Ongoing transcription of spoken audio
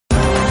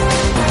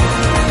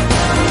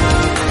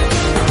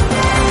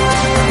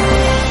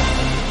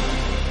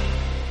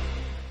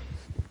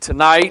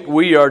Tonight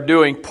we are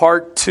doing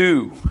part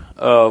 2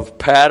 of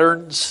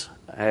patterns,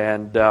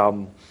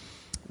 and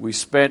we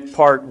spent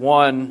part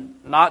 1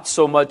 not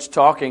so much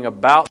talking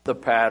about the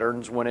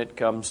patterns when it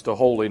comes to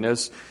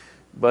holiness,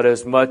 but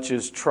as much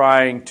as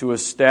trying to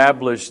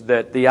establish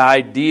that the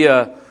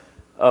idea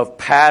of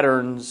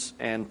patterns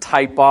and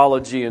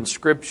typology in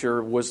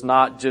Scripture was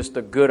not just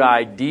a good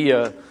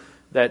idea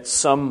that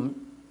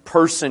some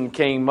person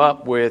came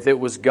up with. It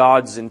was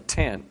God's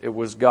intent. It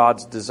was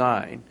God's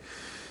design.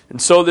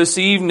 And so this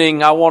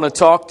evening I want to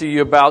talk to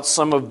you about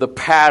some of the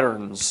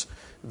patterns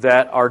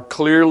that are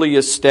clearly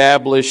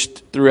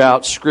established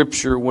throughout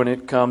Scripture when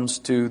it comes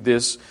to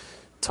this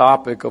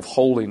topic of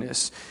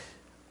holiness.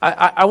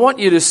 I want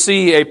you to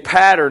see a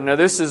pattern. Now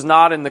this is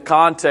not in the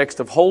context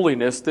of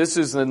holiness. This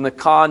is in the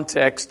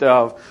context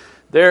of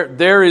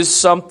there is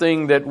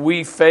something that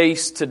we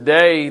face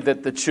today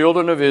that the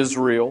children of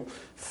Israel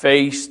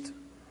faced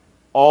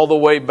all the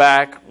way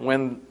back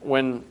when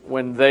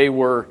they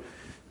were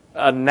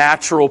a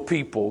natural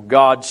people,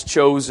 God's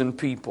chosen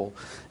people.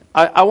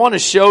 I want to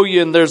show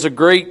you, and there's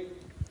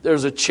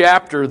a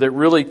chapter that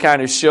really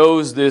kind of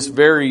shows this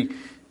very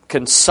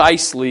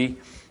concisely,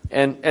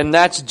 and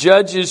that's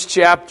Judges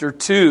chapter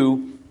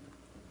 2.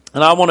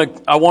 And I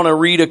want to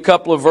read a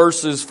couple of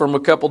verses from a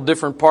couple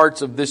different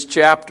parts of this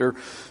chapter.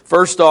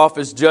 First off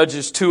is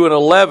Judges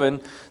 2:11.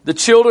 The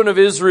children of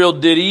Israel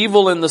did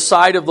evil in the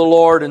sight of the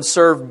Lord and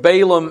served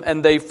Balaam,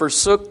 and they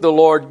forsook the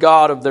Lord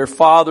God of their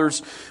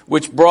fathers,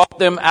 which brought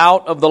them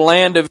out of the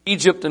land of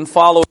Egypt, and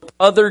followed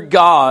other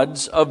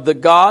gods of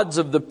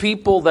the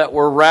people that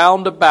were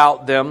round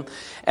about them,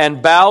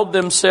 and bowed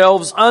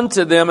themselves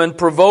unto them, and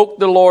provoked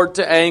the Lord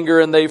to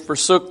anger, and they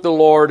forsook the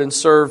Lord and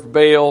served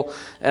Baal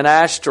and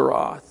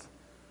Ashtaroth.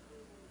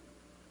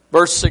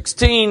 Verse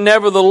 16,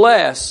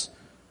 nevertheless,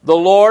 the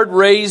Lord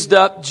raised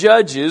up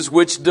judges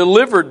which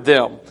delivered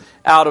them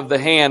out of the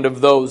hand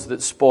of those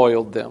that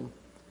spoiled them.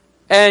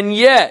 And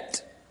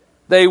yet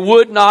they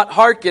would not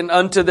hearken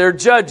unto their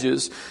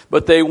judges,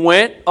 but they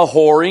went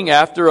a-whoring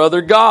after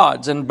other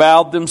gods, and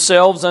bowed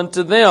themselves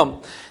unto them.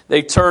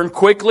 They turned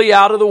quickly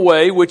out of the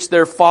way which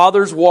their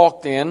fathers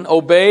walked in,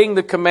 obeying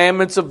the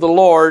commandments of the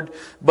Lord,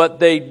 but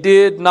they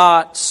did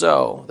not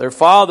so. Their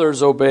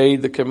fathers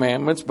obeyed the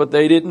commandments, but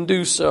they didn't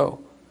do so.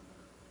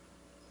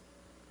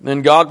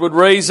 Then God would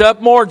raise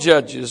up more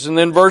judges. And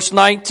then verse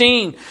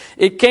 19,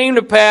 it came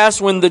to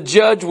pass when the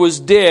judge was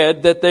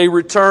dead that they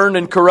returned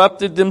and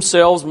corrupted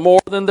themselves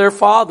more than their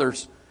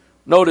fathers.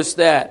 Notice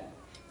that.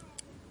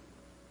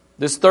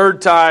 This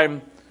third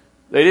time,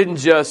 they didn't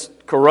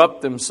just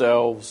corrupt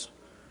themselves.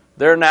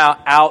 They're now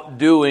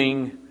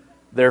outdoing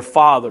their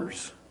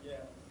fathers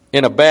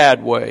in a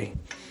bad way.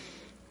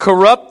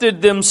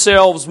 Corrupted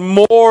themselves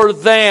more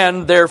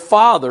than their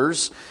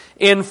fathers,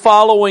 in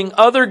following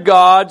other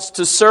gods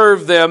to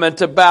serve them and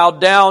to bow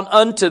down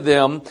unto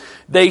them.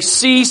 They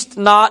ceased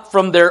not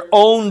from their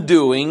own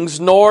doings,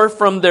 nor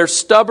from their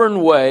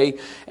stubborn way.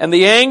 And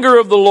the anger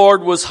of the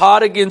Lord was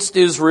hot against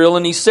Israel.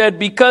 And he said,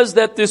 because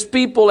that this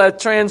people hath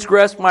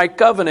transgressed my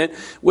covenant,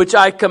 which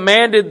I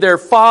commanded their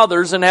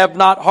fathers, and have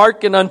not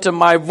hearkened unto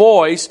my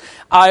voice,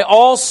 I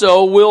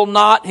also will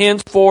not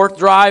henceforth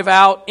drive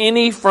out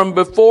any from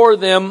before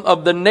them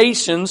of the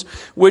nations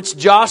which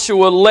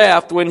Joshua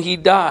left when he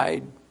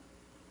died.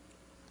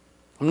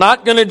 I'm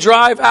not going to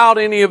drive out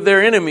any of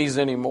their enemies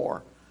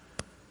anymore.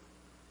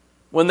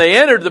 When they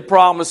entered the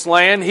promised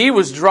land, he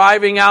was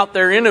driving out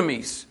their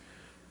enemies.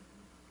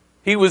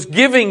 He was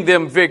giving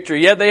them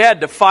victory. Yeah, they had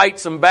to fight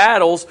some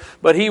battles,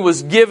 but he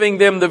was giving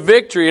them the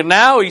victory. And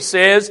now he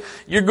says,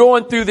 you're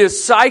going through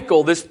this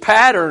cycle, this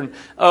pattern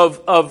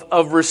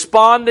of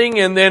responding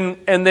and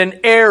then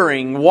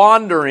erring,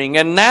 wandering.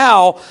 And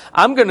now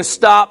I'm going to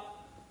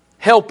stop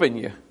helping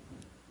you.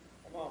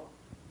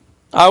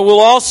 I will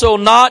also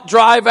not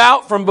drive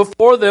out from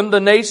before them the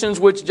nations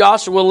which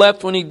Joshua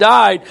left when he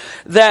died,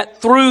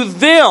 that through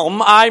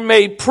them I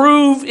may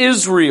prove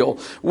Israel,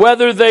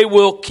 whether they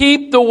will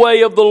keep the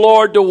way of the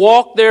Lord to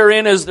walk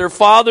therein as their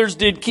fathers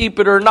did keep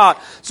it or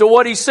not. So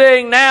what he's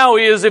saying now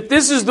is, if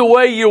this is the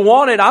way you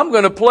want it, I'm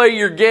going to play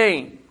your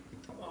game.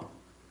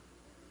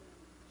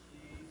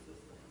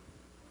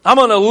 I'm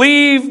going to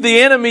leave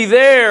the enemy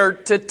there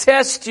to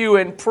test you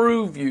and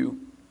prove you.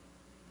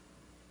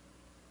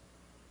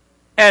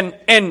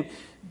 And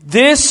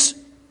this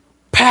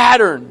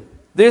pattern,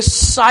 this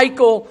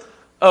cycle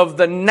of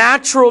the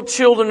natural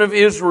children of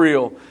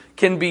Israel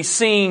can be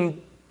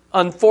seen,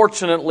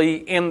 unfortunately,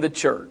 in the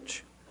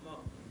church.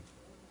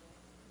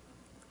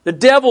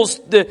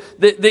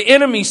 The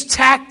enemy's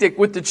tactic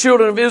with the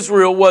children of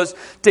Israel was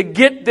to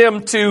get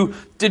them to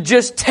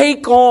just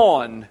take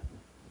on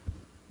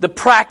the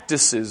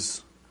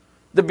practices,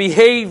 the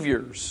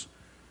behaviors,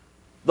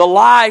 the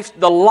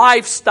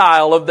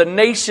lifestyle of the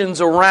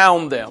nations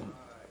around them.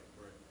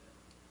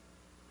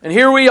 And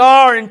here we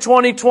are in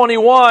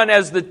 2021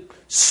 as the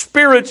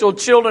spiritual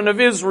children of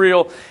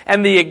Israel,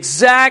 and the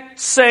exact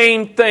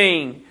same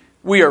thing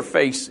we are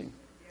facing.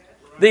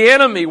 The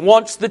enemy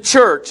wants the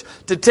church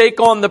to take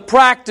on the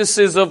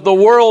practices of the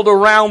world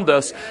around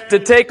us, to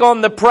take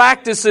on the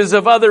practices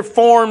of other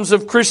forms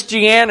of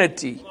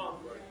Christianity.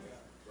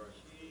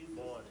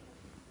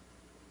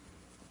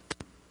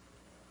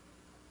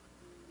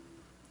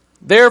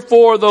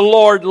 Therefore the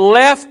Lord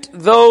left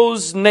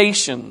those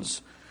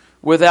nations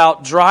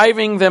without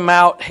driving them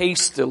out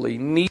hastily,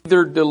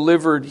 neither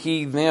delivered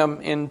He them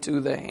into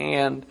the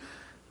hand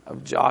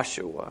of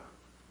Joshua.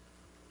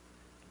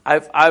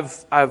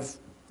 I've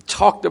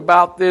talked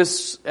about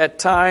this at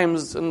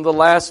times in the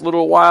last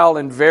little while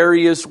in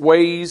various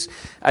ways.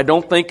 I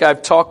don't think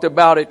I've talked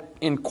about it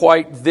in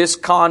quite this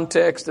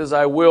context as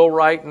I will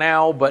right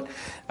now, but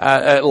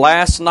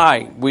last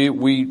night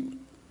we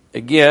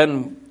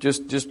again,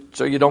 just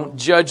so you don't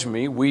judge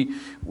me, we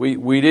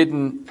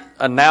didn't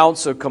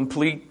announce a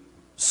complete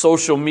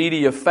social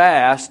media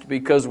fast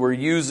because we're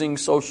using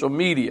social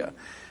media.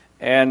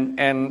 And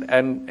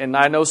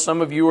I know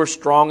some of you are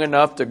strong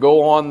enough to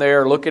go on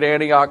there, look at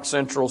Antioch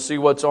Central, see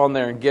what's on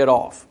there and get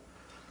off.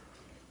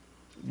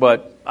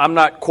 But I'm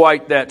not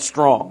quite that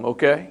strong,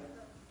 okay?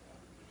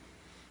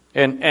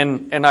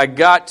 And I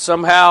got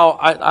somehow,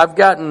 I've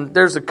gotten,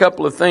 there's a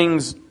couple of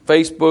things.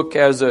 Facebook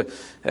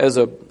has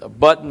a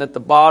button at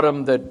the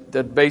bottom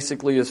that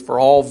basically is for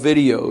all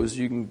videos.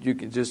 You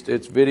can just,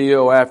 it's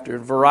video after a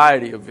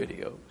variety of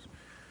videos.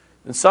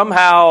 And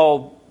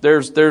somehow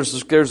there's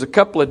a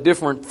couple of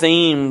different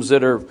themes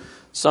that are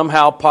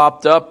somehow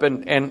popped up,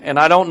 and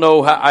I don't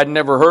know how, I'd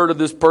never heard of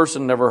this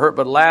person,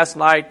 but last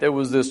night there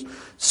was this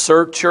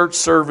church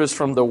service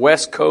from the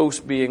West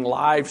Coast being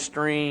live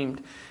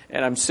streamed.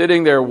 And I'm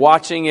sitting there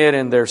watching it,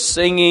 and they're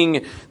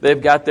singing.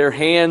 They've got their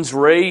hands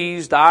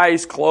raised,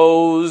 eyes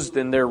closed,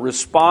 and they're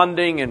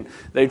responding. And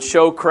they'd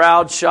show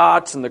crowd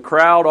shots, and the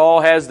crowd all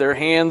has their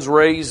hands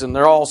raised, and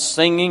they're all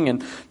singing,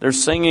 and they're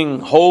singing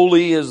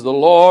 "Holy is the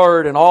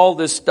Lord" and all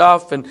this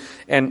stuff.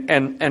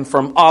 And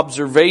from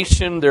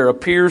observation, there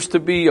appears to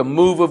be a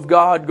move of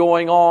God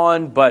going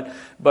on, but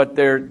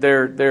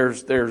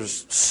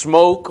there's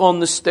smoke on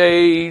the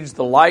stage.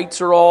 The lights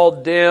are all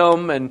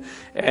dim, and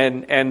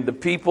the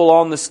people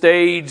on the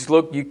stage,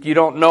 look, you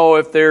don't know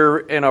if they're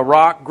in a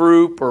rock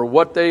group or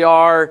what they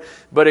are.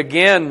 But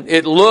again,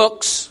 it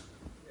looks.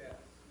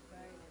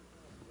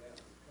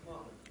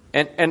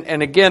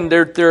 And again,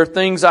 there are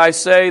things I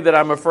say that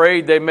I'm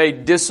afraid they may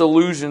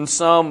disillusion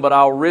some, but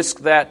I'll risk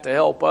that to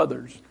help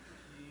others.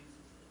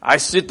 I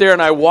sit there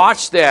and I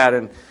watch that,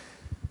 and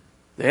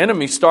the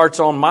enemy starts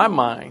on my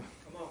mind.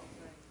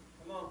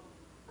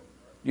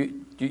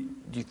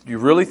 You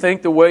really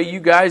think the way you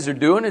guys are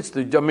doing it's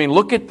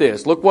look at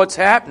this. Look what's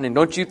happening.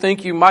 Don't you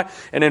think you might?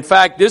 And in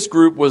fact, this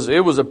group was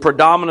a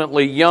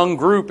predominantly young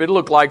group. It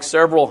looked like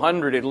several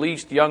hundred, at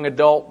least young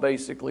adult,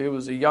 basically. It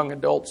was a young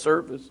adult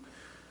service.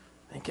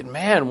 Thinking,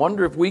 man,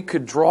 wonder if we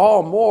could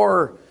draw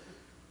more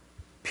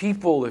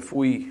people if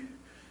we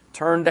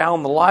turned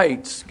down the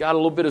lights, got a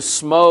little bit of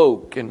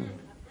smoke, and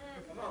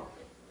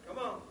come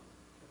on.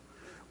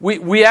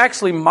 We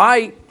actually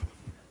might.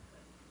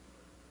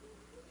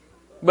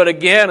 But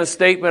again, a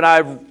statement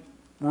I've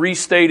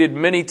restated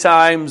many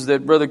times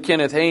that Brother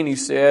Kenneth Haney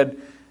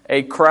said,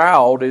 a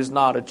crowd is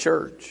not a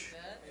church.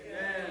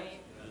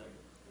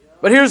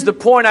 But here's the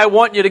point I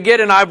want you to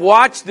get, and I've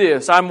watched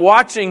this. I'm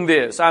watching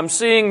this. I'm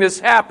seeing this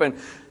happen.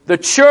 The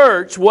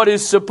church, what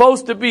is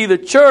supposed to be the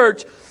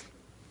church,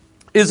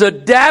 is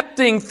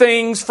adapting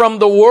things from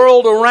the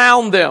world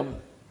around them.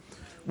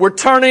 We're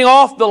turning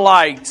off the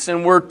lights,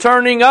 and we're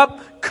turning up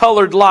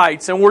colored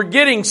lights, and we're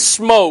getting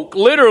smoke,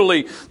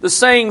 literally the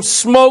same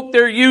smoke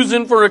they're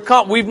using for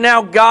we've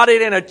now got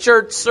it in a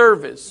church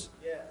service.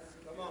 Yes,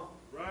 come on.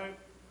 Right.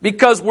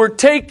 Because we're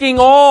taking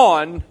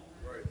on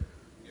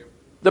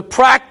the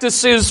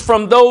practices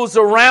from those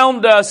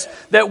around us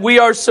that we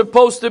are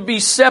supposed to be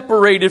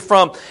separated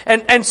from.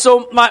 And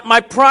so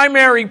my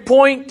primary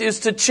point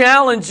is to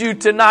challenge you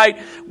tonight.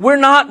 We're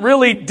not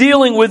really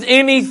dealing with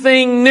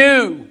anything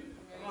new.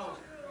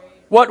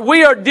 What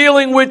we are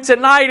dealing with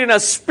tonight in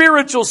a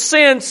spiritual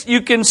sense,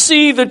 you can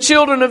see the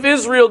children of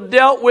Israel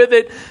dealt with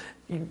it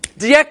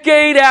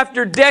decade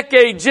after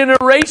decade,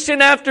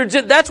 generation after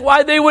generation. That's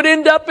why they would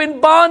end up in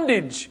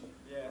bondage.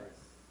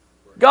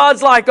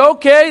 God's like,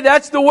 okay,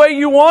 that's the way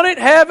you want it,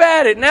 have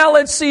at it. Now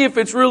let's see if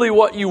it's really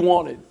what you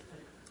wanted.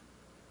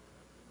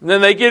 And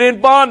then they get in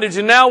bondage,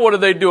 and now what are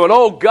they doing?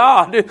 Oh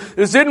God, this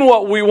isn't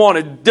what we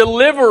wanted.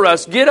 Deliver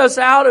us, get us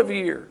out of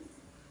here.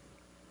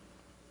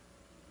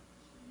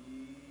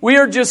 We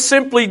are just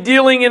simply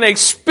dealing in a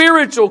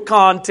spiritual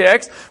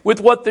context with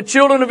what the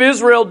children of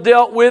Israel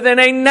dealt with in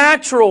a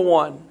natural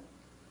one.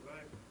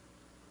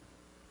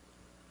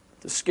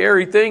 The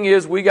scary thing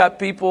is we got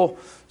people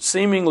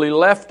seemingly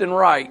left and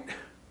right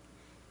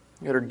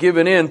that are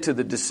giving in to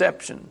the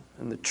deception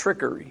and the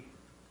trickery.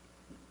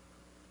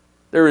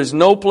 There is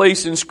no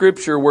place in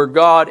Scripture where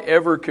God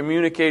ever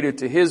communicated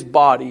to His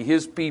body,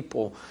 His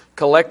people,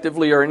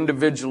 collectively or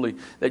individually,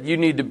 that you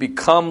need to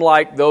become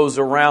like those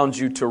around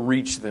you to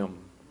reach them.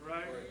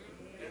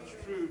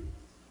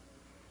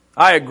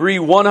 I agree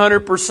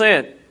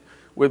 100%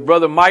 with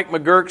Brother Mike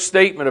McGurk's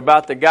statement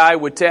about the guy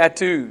with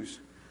tattoos.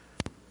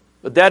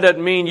 But that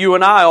doesn't mean you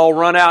and I all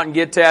run out and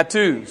get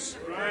tattoos.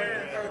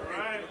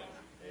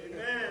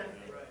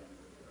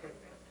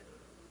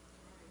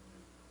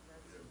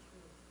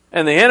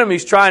 And the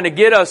enemy's trying to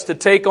get us to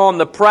take on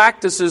the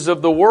practices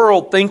of the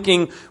world,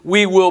 thinking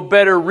we will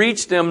better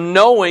reach them,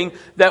 knowing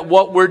that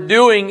what we're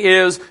doing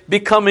is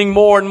becoming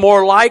more and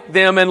more like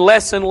them and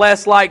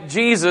less like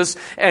Jesus.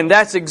 And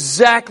that's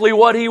exactly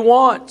what he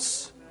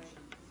wants.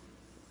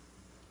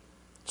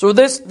 So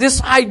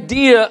this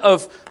idea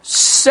of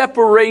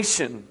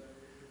separation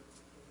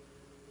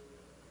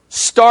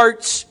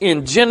starts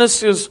in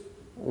Genesis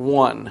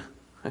 1.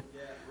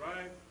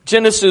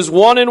 Genesis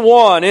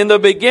 1:1. In the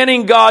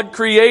beginning God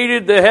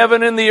created the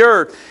heaven and the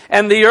earth.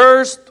 And the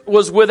earth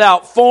was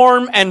without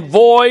form and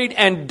void,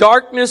 and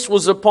darkness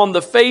was upon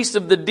the face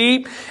of the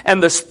deep.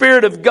 And the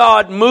Spirit of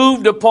God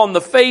moved upon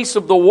the face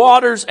of the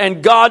waters.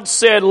 And God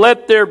said,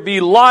 let there be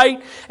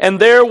light. And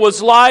there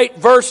was light.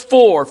 Verse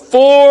 4.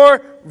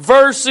 4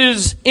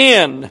 verses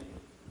in.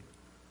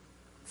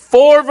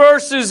 4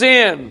 verses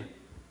in.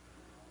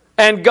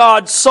 And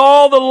God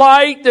saw the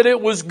light, that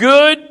it was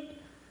good.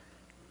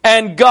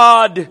 And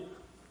God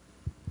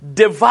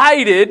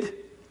divided,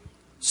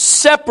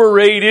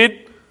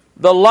 separated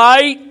the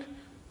light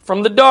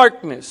from the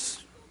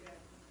darkness.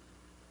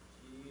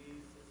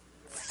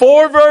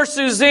 4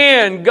 verses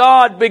in,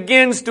 God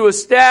begins to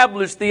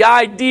establish the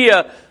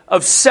idea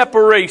of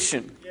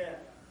separation.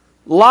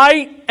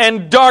 Light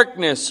and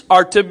darkness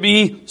are to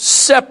be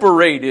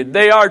separated.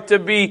 They are to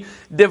be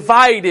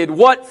divided.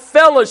 What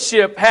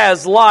fellowship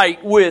has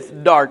light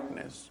with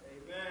darkness?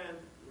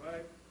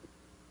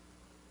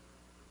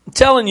 I'm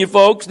telling you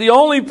folks, the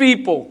only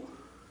people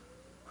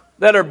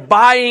that are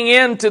buying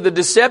into the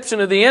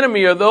deception of the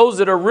enemy are those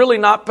that are really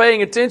not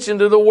paying attention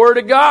to the Word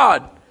of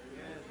God.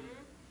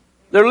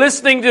 They're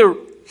listening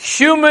to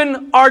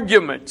human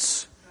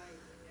arguments.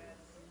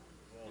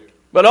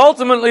 But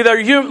ultimately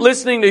they're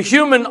listening to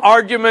human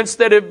arguments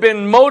that have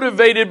been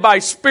motivated by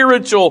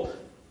spiritual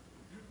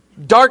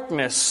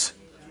darkness.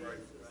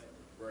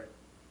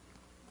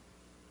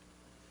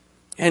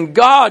 And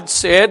God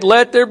said,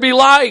 let there be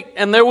light.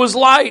 And there was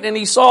light. And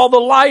he saw the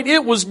light.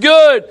 It was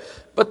good.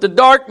 But the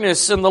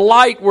darkness and the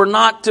light were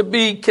not to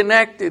be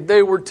connected.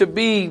 They were to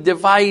be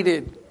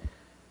divided.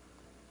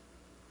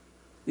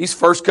 These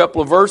first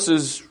couple of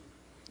verses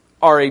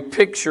are a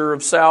picture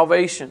of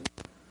salvation.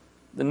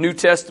 The New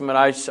Testament,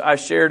 I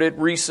shared it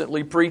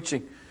recently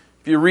preaching.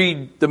 If you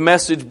read the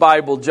Message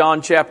Bible,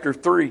 John chapter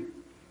 3.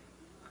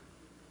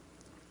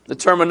 The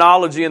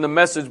terminology in the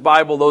Message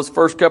Bible, those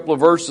first couple of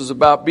verses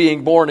about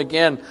being born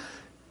again,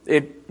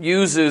 it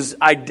uses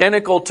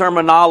identical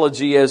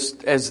terminology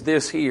as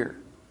this here.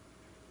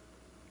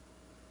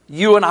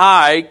 You and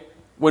I,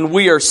 when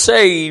we are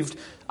saved,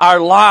 our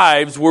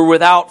lives were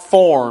without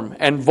form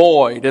and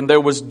void, and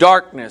there was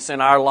darkness in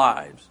our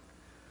lives.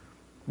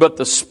 But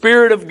the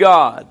Spirit of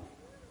God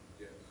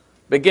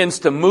begins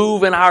to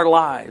move in our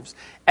lives.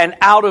 And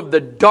out of the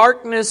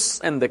darkness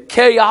and the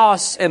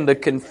chaos and the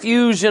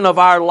confusion of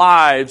our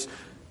lives,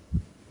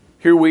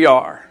 here we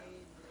are.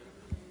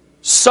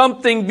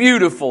 Something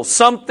beautiful,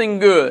 something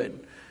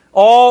good.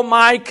 All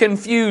my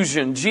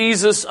confusion,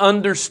 Jesus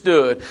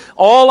understood.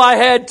 All I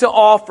had to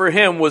offer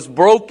Him was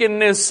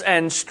brokenness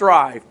and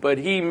strife. But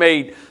He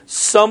made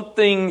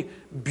something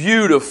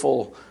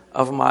beautiful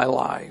of my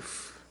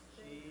life.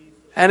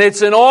 And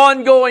it's an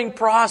ongoing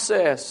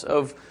process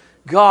of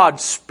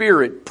God's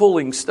Spirit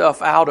pulling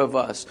stuff out of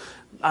us.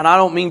 And I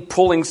don't mean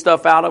pulling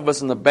stuff out of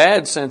us in the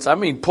bad sense. I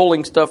mean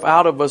pulling stuff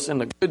out of us in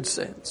the good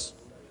sense.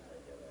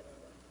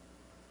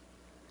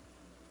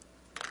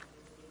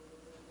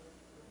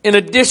 In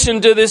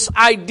addition to this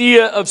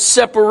idea of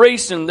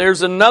separation,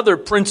 there's another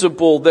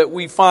principle that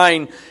we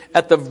find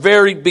at the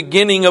very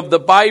beginning of the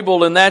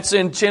Bible, and that's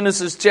in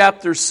Genesis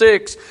chapter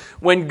 6,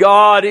 when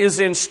God is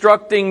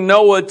instructing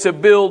Noah to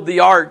build the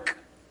ark.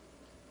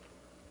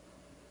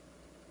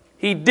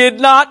 He did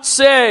not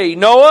say,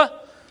 Noah,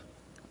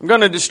 I'm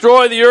going to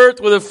destroy the earth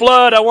with a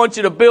flood. I want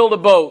you to build a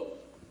boat.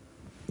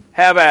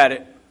 Have at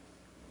it.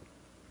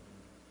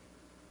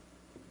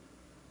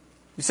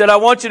 He said, I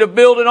want you to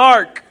build an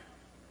ark.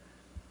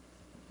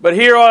 But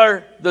here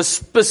are the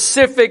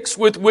specifics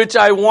with which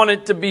I want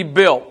it to be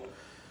built.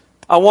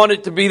 I want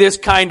it to be this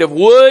kind of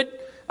wood.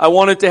 I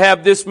want it to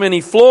have this many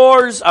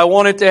floors. I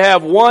want it to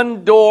have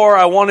one door.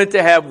 I want it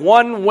to have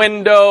one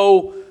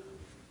window.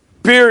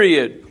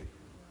 Period.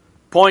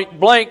 Point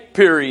blank,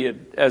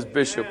 period, as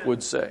Bishop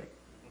would say.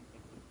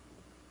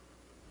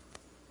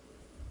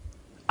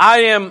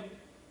 I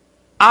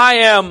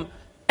am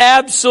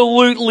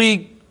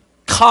absolutely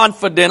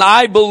confident,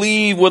 I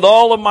believe with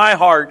all of my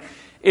heart,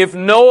 if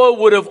Noah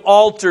would have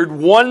altered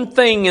one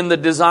thing in the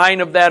design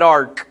of that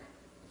ark,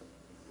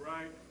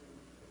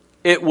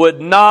 it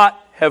would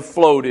not have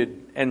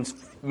floated and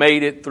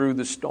made it through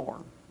the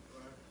storm.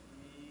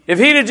 If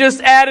he'd have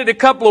just added a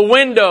couple of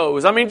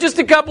windows, just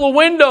a couple of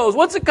windows.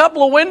 What's a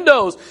couple of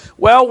windows?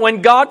 Well,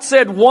 when God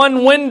said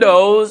one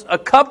windows, a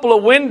couple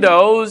of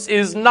windows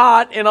is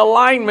not in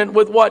alignment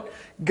with what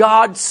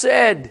God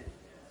said.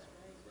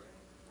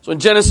 So in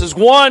Genesis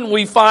 1,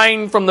 we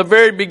find from the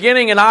very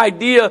beginning an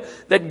idea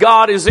that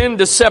God is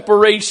into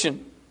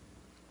separation.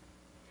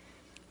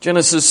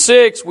 Genesis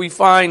 6, we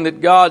find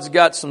that God's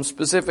got some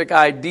specific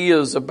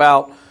ideas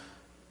about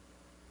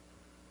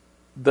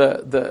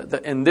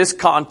in this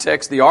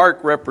context, the ark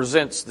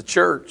represents the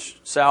church,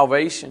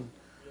 salvation.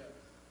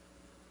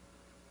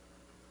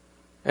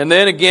 And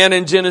then again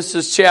in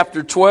Genesis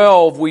chapter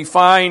 12, we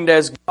find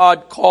as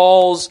God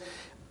calls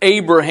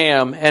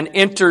Abraham and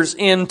enters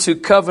into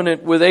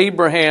covenant with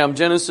Abraham.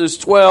 Genesis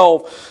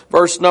 12,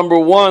 verse number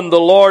 1, the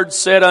Lord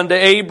said unto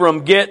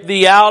Abram, Get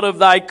thee out of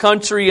thy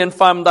country and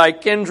from thy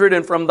kindred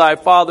and from thy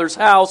father's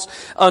house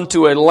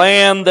unto a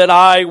land that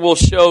I will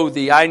show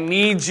thee. I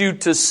need you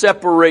to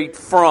separate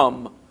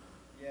from.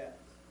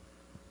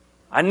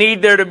 I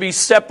need there to be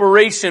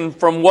separation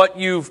from what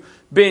you've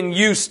been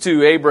used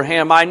to,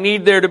 Abraham. I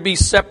need there to be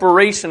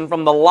separation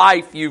from the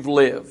life you've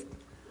lived.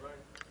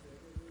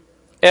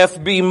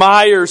 F.B.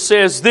 Meyer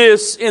says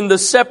this, in the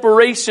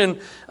separation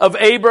of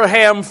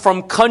Abraham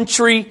from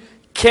country,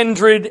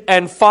 kindred,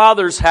 and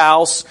father's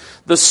house,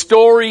 the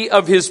story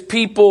of his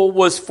people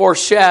was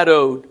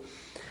foreshadowed.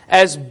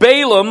 As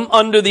Balaam,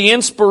 under the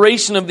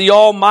inspiration of the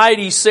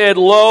Almighty, said,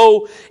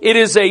 Lo, it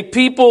is a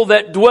people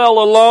that dwell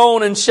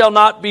alone and shall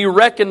not be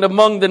reckoned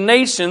among the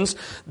nations.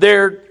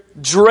 Their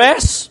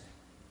dress,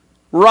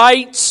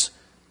 rites,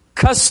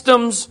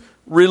 customs,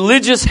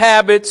 religious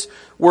habits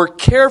were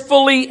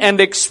carefully and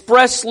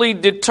expressly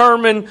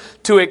determined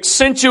to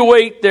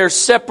accentuate their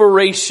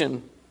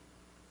separation.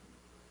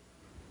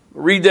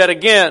 Read that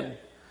again.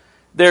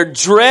 Their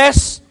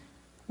dress,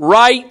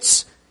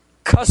 rites,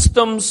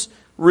 customs,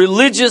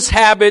 religious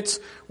habits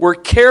were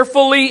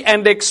carefully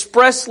and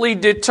expressly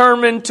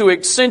determined to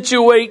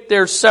accentuate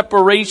their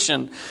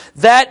separation.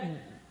 That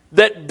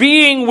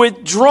being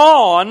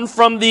withdrawn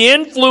from the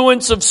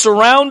influence of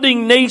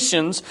surrounding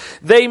nations,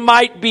 they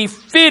might be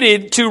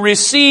fitted to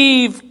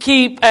receive,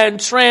 keep, and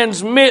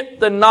transmit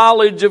the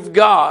knowledge of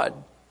God.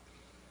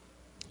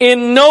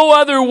 In no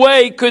other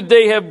way could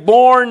they have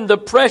borne the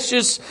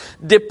precious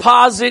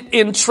deposit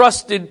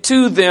entrusted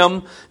to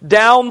them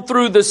down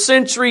through the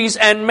centuries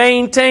and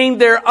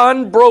maintained their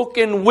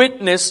unbroken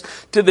witness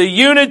to the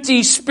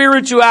unity,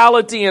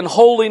 spirituality, and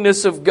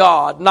holiness of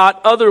God.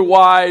 Not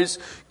otherwise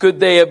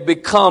could they have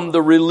become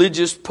the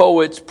religious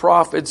poets,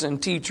 prophets,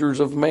 and teachers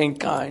of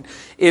mankind.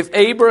 If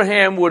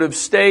Abraham would have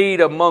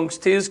stayed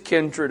amongst his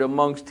kindred,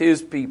 amongst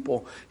his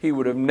people, he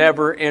would have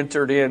never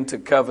entered into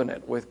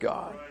covenant with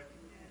God.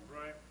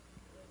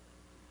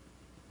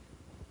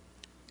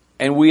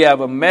 And we have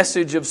a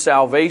message of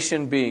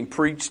salvation being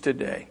preached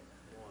today.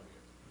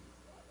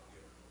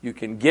 You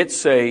can get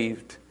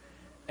saved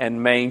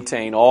and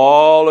maintain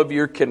all of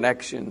your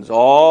connections,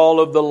 all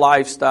of the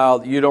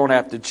lifestyle. You don't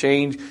have to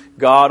change.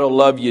 God will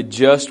love you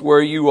just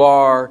where you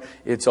are.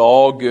 It's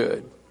all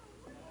good.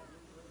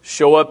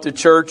 Show up to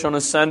church on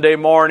a Sunday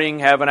morning,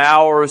 have an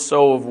hour or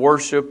so of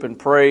worship and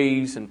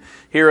praise, and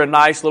hear a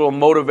nice little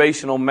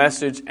motivational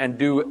message, and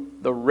do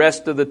the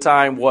rest of the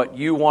time what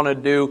you want to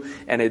do,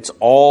 and it's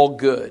all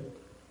good.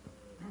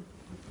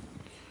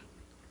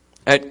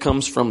 That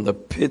comes from the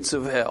pits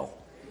of hell.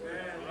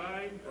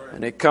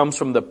 And it comes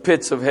from the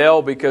pits of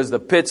hell because the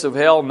pits of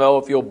hell know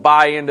if you'll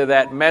buy into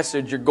that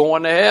message, you're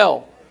going to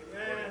hell.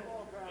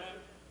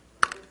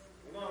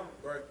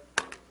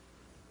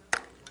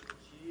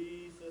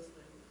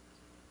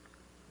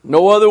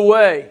 No other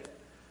way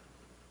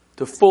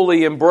to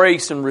fully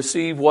embrace and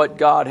receive what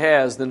God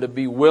has than to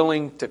be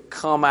willing to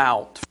come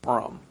out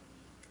from.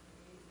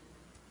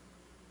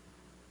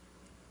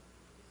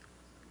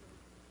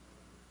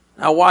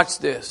 Now watch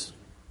this.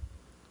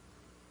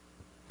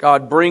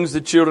 God brings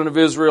the children of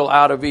Israel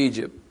out of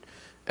Egypt.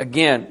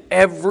 Again,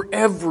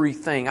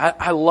 everything.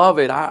 I love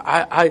it.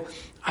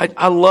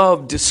 I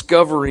love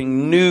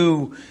discovering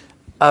new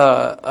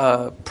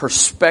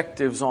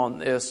perspectives on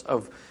this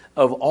of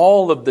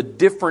all of the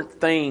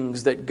different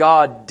things that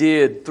God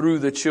did through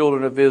the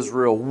children of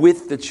Israel,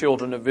 with the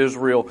children of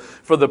Israel,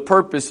 for the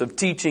purpose of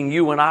teaching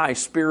you and I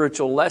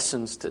spiritual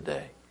lessons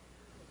today.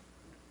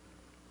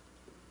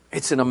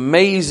 It's an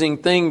amazing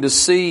thing to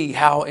see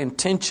how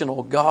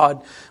intentional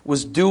God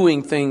was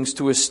doing things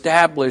to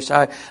establish.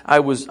 I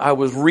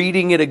was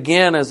reading it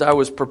again as I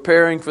was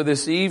preparing for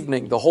this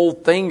evening. The whole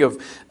thing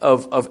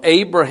of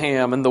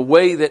Abraham and the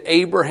way that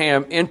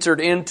Abraham entered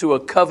into a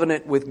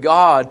covenant with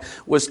God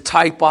was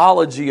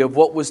typology of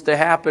what was to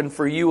happen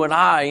for you and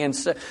I. And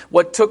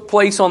what took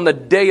place on the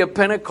day of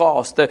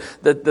Pentecost,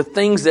 the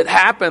things that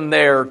happened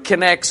there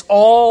connects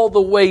all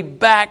the way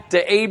back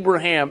to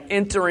Abraham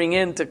entering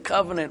into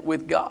covenant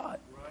with God.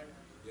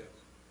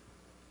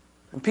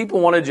 And people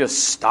want to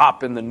just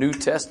stop in the New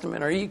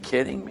Testament. Are you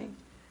kidding me?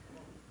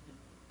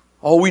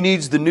 All we need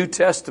is the New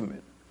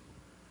Testament.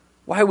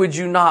 Why would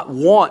you not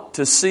want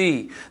to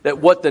see that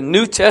what the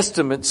New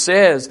Testament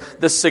says,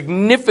 the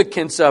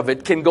significance of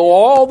it, can go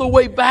all the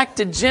way back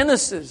to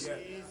Genesis?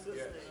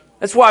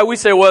 That's why we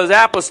say, well, as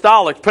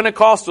apostolics,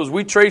 Pentecostals,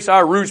 we trace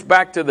our roots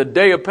back to the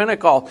day of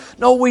Pentecost.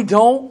 No, we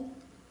don't.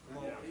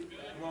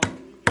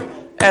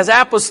 As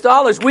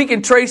apostolics, we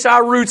can trace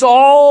our roots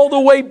all the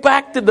way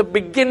back to the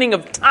beginning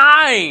of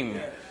time.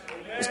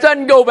 This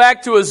doesn't go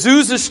back to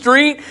Azusa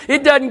Street.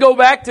 It doesn't go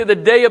back to the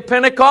day of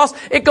Pentecost.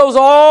 It goes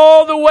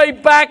all the way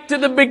back to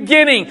the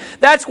beginning.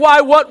 That's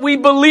why what we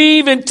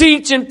believe and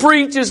teach and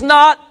preach is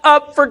not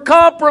up for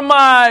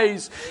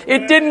compromise.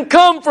 It didn't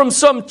come from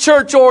some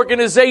church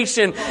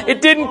organization.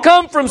 It didn't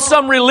come from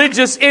some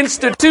religious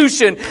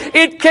institution.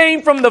 It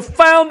came from the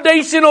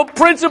foundational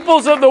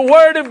principles of the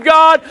Word of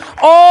God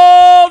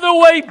all the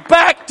way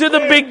back to the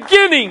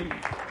beginning.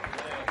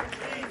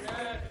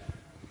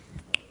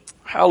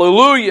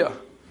 Hallelujah.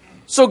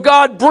 So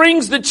God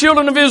brings the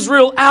children of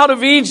Israel out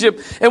of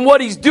Egypt, and what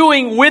He's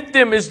doing with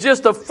them is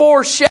just a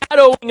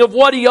foreshadowing of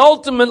what He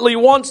ultimately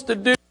wants to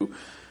do.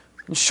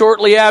 And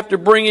shortly after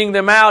bringing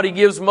them out, He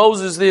gives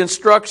Moses the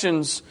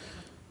instructions.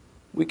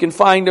 We can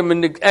find them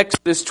in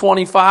Exodus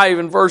 25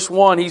 and verse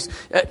 1.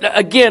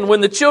 Again,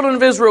 when the children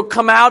of Israel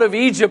come out of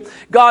Egypt,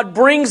 God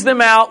brings them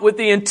out with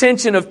the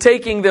intention of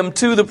taking them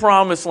to the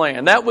promised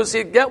land. That was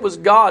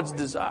God's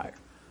desire.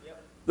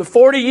 The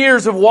 40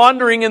 years of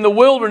wandering in the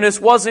wilderness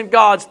wasn't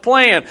God's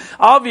plan.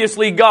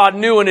 Obviously, God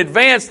knew in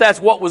advance that's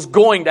what was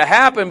going to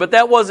happen, but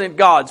that wasn't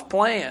God's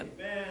plan.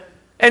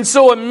 And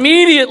so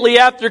immediately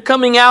after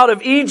coming out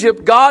of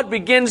Egypt, God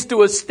begins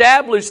to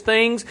establish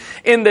things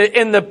in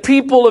the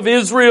people of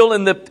Israel,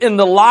 in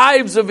the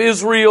lives of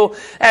Israel,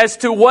 as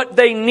to what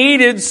they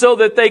needed so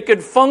that they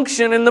could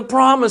function in the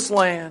promised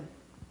land.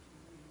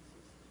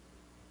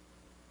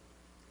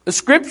 The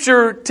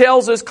Scripture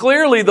tells us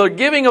clearly the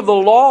giving of the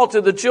law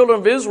to the children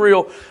of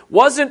Israel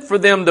wasn't for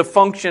them to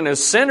function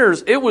as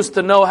sinners. It was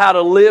to know how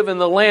to live in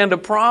the land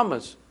of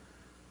promise.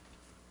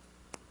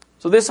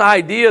 So this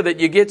idea that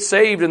you get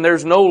saved and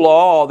there's no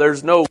law,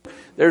 there's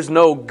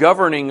no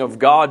governing of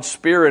God's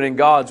Spirit and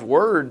God's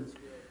Word,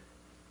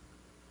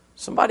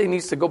 somebody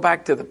needs to go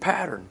back to the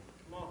pattern.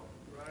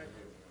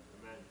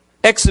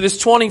 Exodus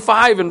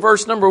 25 and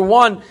verse number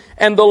 1,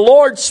 and the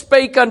Lord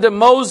spake unto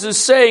Moses,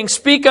 saying,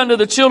 Speak unto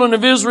the children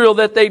of Israel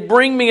that they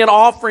bring me an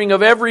offering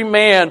of every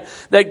man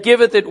that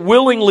giveth it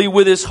willingly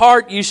with his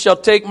heart. You shall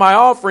take my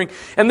offering.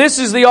 And this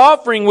is the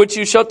offering which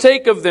you shall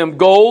take of them: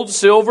 gold,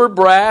 silver,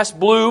 brass,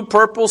 blue,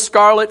 purple,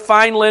 scarlet,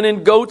 fine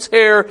linen, goat's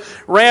hair,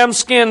 ram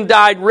skin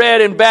dyed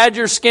red, and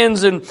badger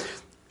skins, and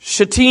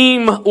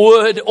shittim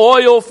wood,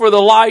 oil for the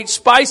light,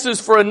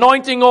 spices for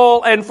anointing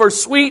oil, and for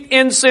sweet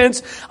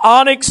incense,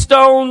 onyx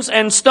stones,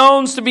 and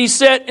stones to be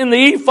set in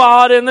the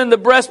ephod and in the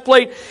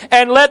breastplate.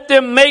 And let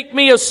them make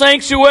me a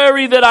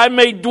sanctuary that I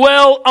may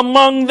dwell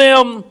among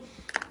them.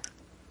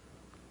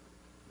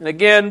 And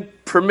again,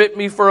 permit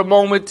me for a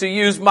moment to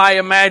use my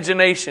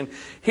imagination.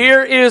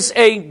 Here is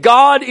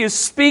God is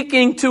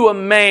speaking to a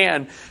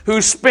man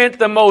who spent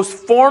the most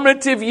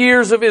formative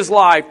years of his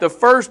life, the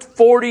first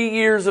 40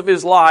 years of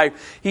his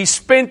life. He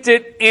spent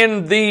it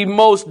in the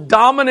most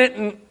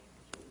dominant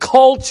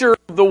culture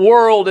of the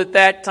world at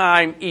that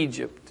time,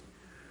 Egypt.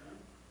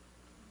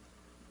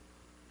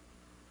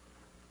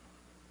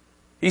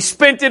 He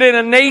spent it in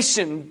a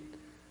nation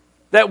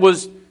that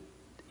was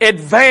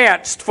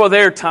advanced for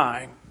their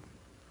time.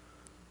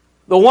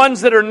 The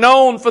ones that are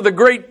known for the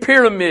great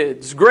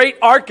pyramids, great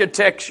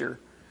architecture.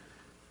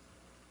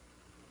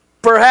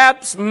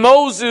 Perhaps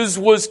Moses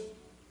was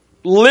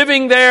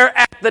living there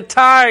at the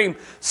time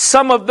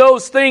some of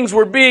those things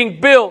were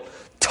being built,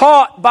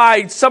 taught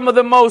by some of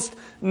the most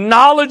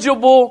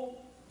knowledgeable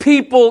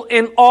people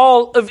in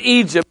all of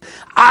Egypt.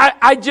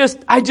 I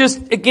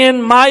just,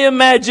 again, my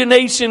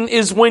imagination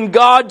is when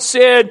God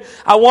said,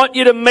 I want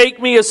you to make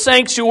me a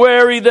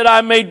sanctuary that I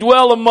may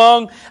dwell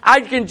among.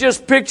 I can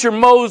just picture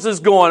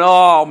Moses going,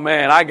 oh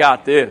man, I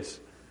got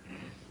this.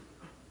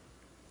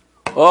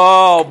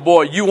 Oh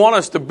boy, you want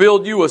us to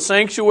build you a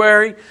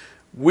sanctuary?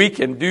 We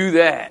can do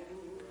that.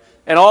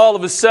 And all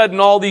of a sudden,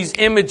 all these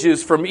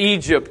images from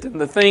Egypt and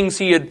the things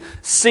he had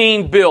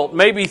seen built,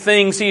 maybe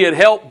things he had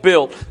helped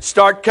build,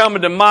 start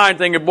coming to mind,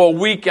 thinking, boy,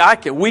 we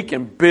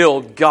can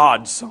build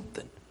God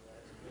something.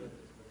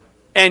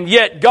 And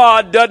yet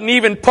God doesn't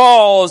even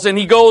pause, and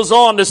He goes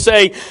on to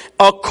say,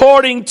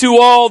 according to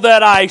all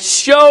that I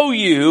show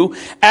you,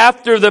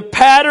 after the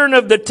pattern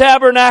of the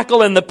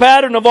tabernacle and the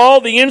pattern of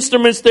all the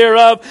instruments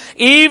thereof,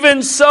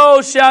 even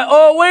so shall...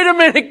 Oh, wait a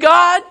minute,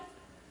 God.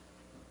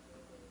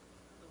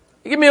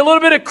 You give me a little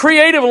bit of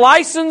creative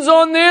license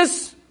on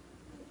this?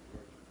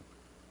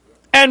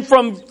 And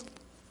from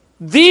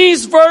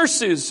these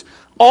verses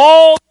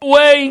all the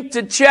way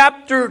to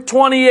chapter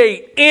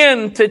 28,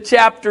 into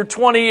chapter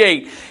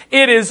 28,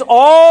 It is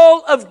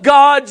all of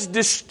God's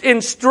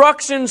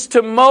instructions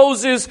to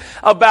Moses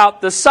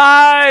about the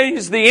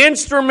size, the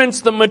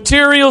instruments, the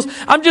materials.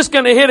 I'm just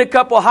going to hit a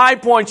couple high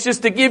points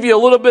just to give you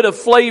a little bit of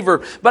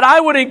flavor. But I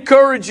would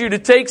encourage you to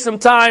take some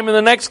time in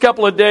the next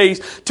couple of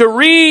days to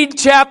read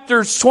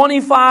chapters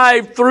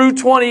 25 through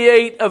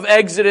 28 of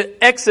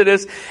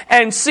Exodus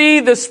and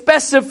see the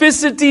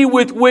specificity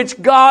with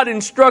which God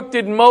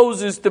instructed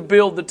Moses to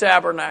build the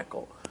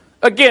tabernacle.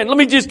 Again, let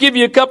me just give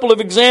you a couple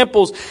of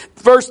examples.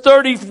 Verse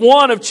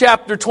 31 of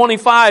chapter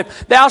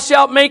 25. Thou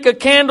shalt make a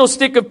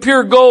candlestick of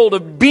pure gold.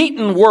 Of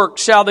beaten work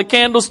shall the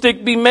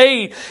candlestick be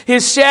made.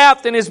 His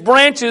shaft and his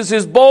branches,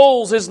 his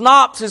bowls, his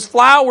knops, his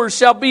flowers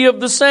shall be of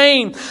the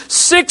same.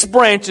 6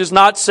 branches,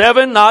 not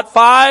 7, not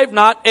 5,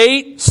 not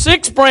 8.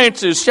 6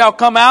 branches shall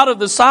come out of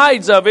the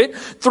sides of it.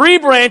 3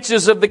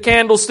 branches of the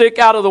candlestick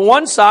out of the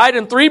one side,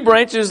 and 3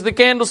 branches of the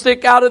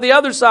candlestick out of the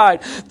other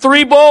side.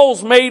 3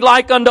 bowls made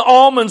like unto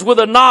almonds with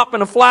a knop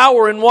and a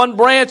flower in one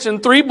branch,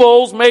 and 3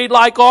 bowls made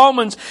like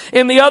almonds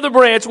in the other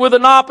branch with a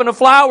knop and a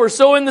flower.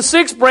 So in the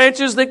 6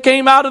 branches that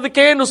came out of the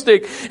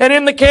candlestick, and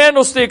in the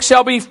candlestick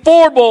shall be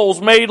 4 bowls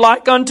made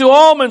like unto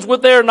almonds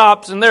with their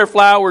knops and their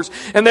flowers.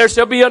 And there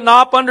shall be a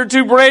knop under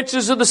 2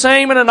 branches of the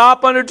same, and a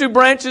knop under 2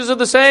 branches of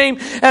the same,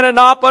 and a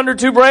knop under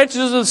 2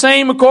 branches of the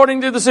same,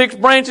 according to the 6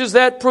 branches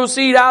that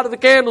proceed out of the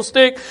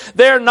candlestick.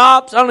 Their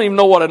knops, I don't even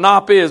know what a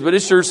knop is, but it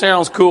sure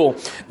sounds cool.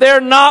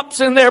 Their knops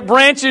and their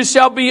branches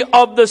shall be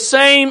of the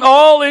same.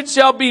 All it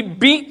shall be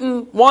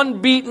beaten,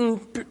 one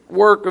beaten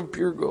work of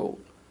pure gold.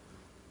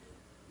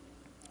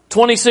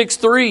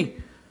 26:3.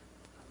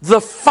 The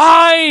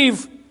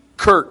 5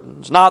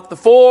 curtains, not the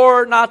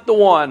 4, not the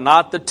 1,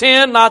 not the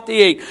 10, not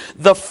the 8.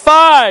 The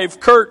 5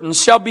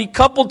 curtains shall be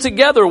coupled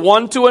together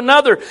one to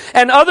another,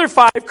 and other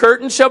 5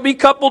 curtains shall be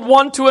coupled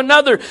one to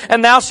another.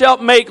 And thou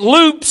shalt make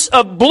loops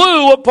of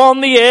blue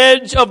upon the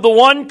edge of the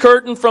one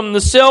curtain from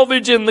the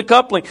selvage in the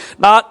coupling.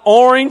 Not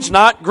orange,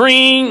 not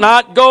green,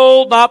 not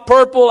gold, not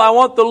purple. I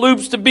want the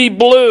loops to be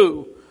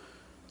blue.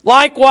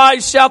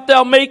 Likewise shalt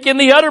thou make in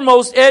the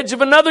uttermost edge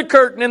of another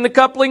curtain in the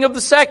coupling of the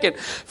second.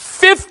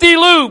 50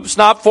 loops,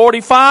 not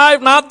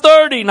 45, not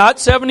 30, not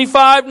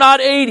 75,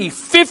 not 80.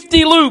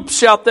 50 loops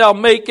shalt thou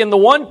make in the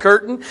one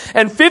curtain,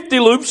 and 50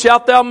 loops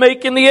shalt thou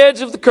make in the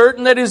edge of the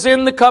curtain that is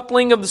in the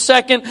coupling of the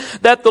second,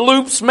 that the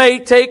loops may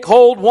take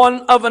hold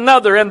one of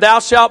another. And thou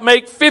shalt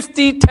make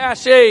 50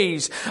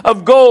 taches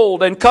of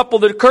gold, and couple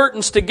the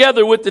curtains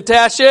together with the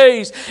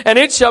taches, and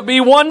it shall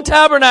be one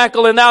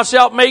tabernacle. And thou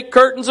shalt make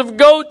curtains of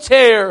goat's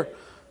hair.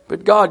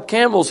 But God,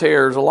 camel's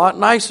hair is a lot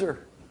nicer.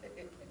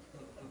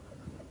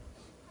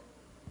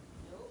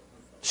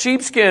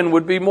 Sheepskin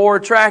would be more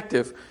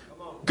attractive.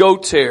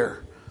 Goat's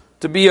hair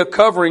to be a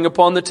covering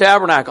upon the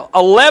tabernacle.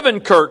 11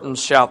 curtains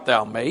shalt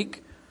thou make.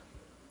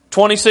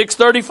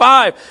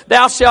 26:35.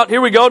 Thou shalt, here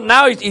we go.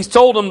 Now he's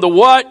told them the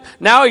what.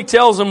 Now he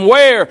tells them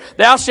where.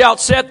 Thou shalt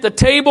set the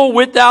table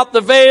without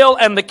the veil,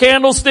 and the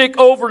candlestick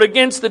over it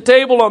against the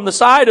table on the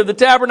side of the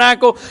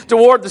tabernacle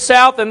toward the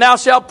south, and thou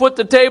shalt put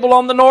the table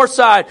on the north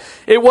side.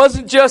 It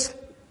wasn't just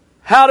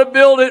how to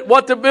build it,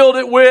 what to build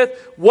it with,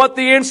 what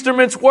the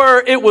instruments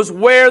were. It was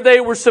where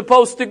they were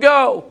supposed to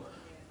go.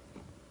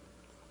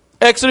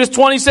 Exodus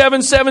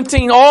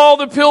 27:17. All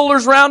the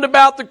pillars round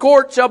about the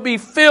court shall be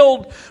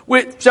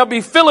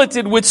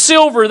filleted with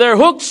silver. Their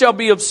hooks shall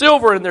be of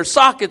silver, and their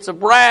sockets of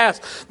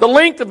brass. The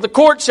length of the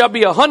court shall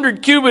be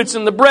 100 cubits,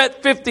 and the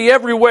breadth 50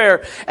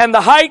 everywhere. And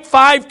the height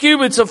 5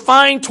 cubits of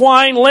fine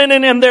twined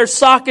linen, and their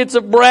sockets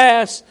of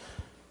brass.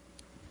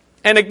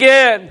 And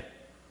again,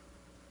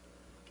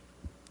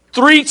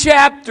 3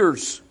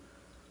 chapters.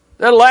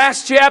 That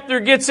last chapter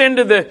gets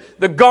into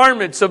the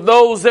garments of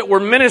those that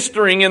were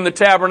ministering in the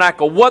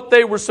tabernacle, what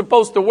they were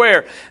supposed to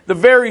wear, the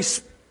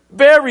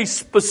very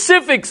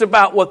specifics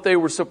about what they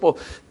were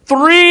supposed.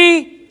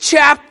 3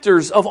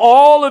 chapters of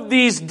all of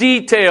these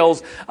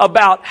details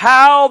about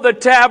how the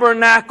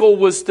tabernacle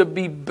was to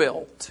be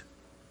built.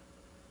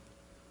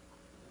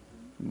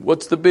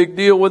 What's the big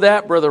deal with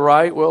that, Brother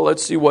Wright? Well,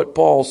 let's see what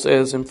Paul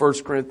says in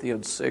 1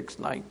 Corinthians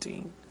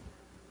 6:19.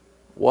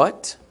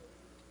 What?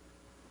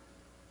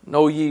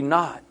 Know ye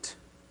not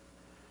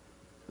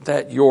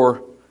that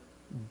your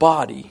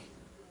body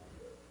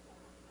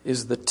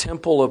is the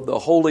temple of the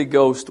Holy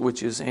Ghost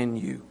which is in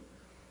you,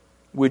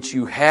 which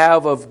you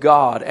have of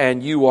God,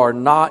 and you are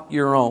not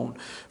your own?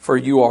 For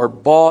you are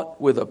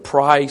bought with a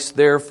price.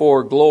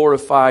 Therefore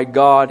glorify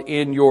God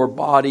in your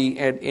body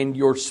and in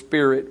your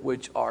spirit,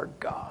 which are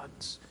God's.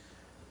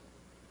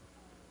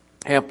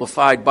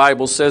 Amplified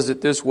Bible says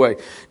it this way.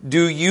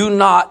 Do you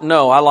not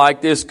know? I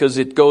like this because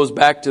it goes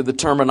back to the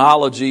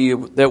terminology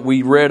that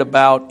we read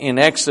about in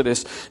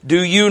Exodus. Do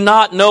you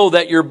not know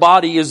that your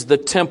body is the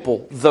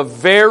temple, the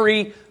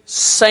very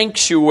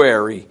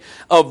sanctuary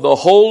of the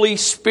Holy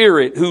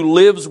Spirit who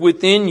lives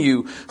within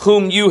you,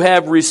 whom you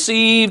have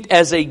received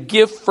as a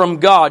gift from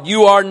God?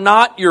 You are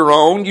not your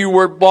own. You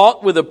were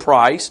bought with a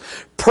price,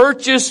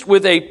 purchased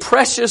with a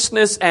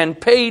preciousness,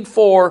 and paid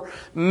for,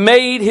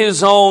 made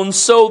His own.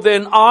 So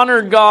then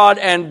honor God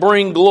and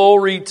bring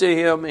glory to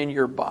Him in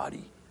your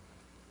body.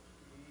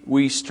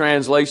 Wuest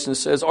translation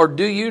says, or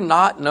do you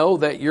not know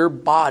that your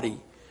body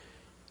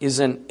is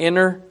an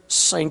inner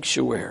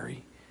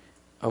sanctuary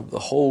of the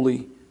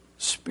Holy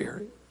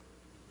Spirit?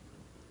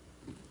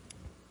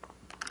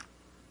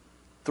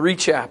 3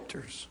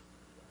 chapters.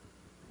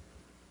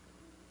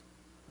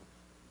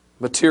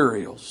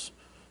 Materials,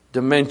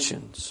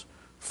 dimensions,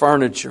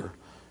 furniture,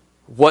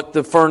 what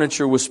the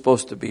furniture was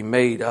supposed to be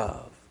made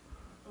of,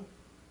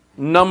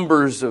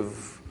 numbers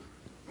of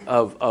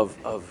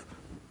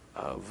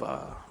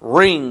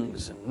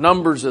rings, and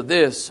numbers of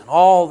this and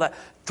all that.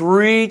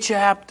 3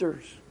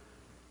 chapters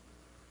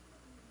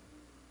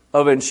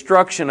of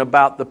instruction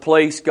about the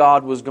place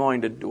God was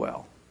going to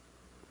dwell.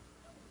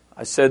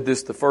 I said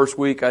this the first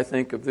week, I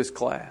think, of this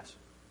class.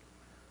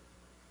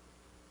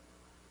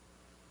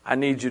 I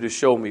need you to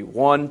show me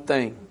one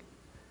thing.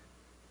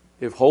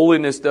 If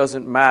holiness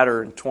doesn't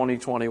matter in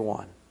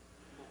 2021,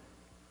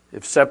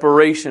 if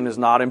separation is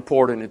not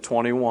important in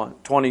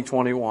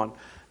 2021,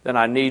 then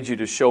I need you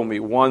to show me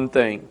one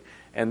thing,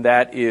 and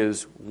that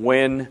is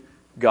when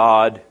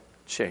God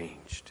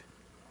changed.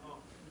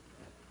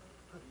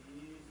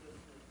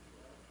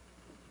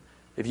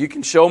 If you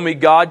can show me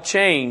God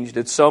changed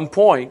at some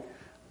point,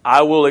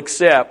 I will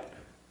accept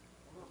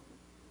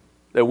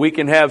that we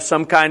can have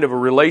some kind of a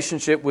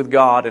relationship with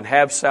God and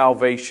have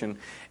salvation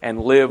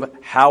and live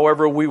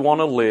however we want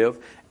to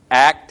live,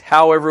 act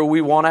however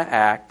we want to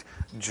act,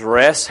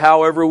 dress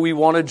however we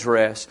want to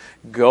dress,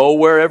 go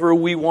wherever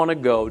we want to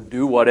go,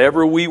 do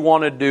whatever we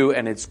want to do,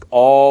 and it's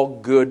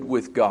all good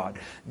with God.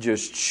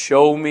 Just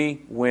show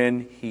me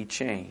when He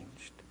changed.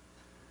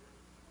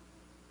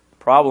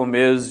 The problem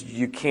is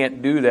you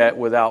can't do that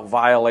without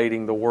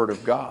violating the Word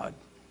of God.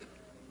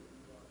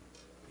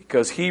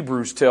 Because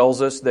Hebrews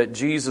tells us that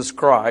Jesus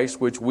Christ,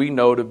 which we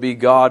know to be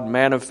God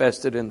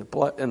manifested in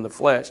the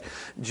flesh,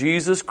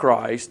 Jesus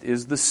Christ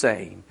is the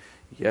same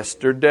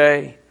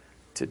yesterday,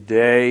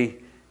 today,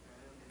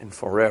 and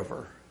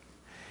forever.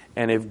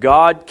 And if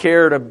God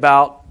cared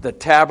about the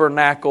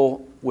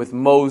tabernacle with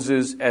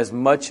Moses as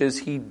much as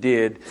He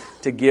did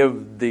to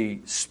give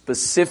the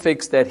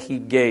specifics that He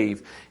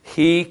gave,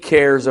 He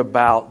cares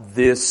about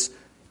this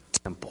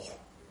temple.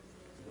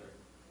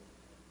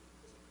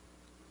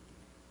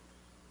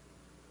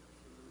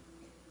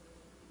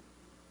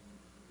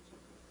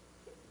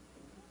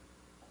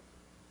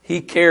 He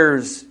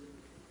cares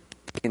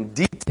in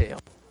detail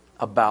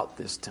about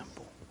this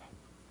temple.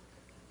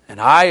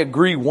 And I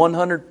agree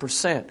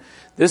 100%.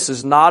 This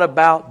is not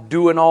about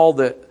doing all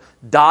the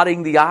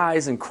dotting the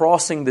I's and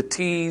crossing the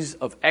T's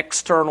of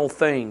external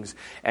things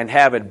and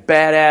having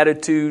bad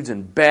attitudes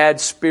and bad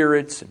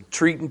spirits and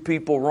treating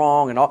people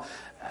wrong and all.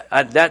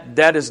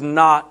 That is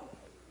not.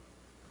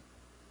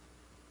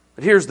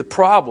 But here's the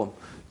problem.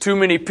 Too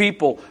many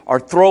people are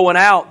throwing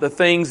out the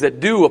things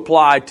that do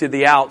apply to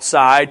the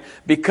outside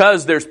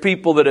because there's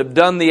people that have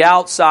done the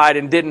outside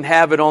and didn't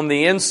have it on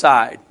the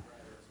inside.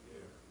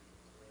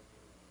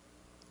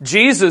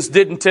 Jesus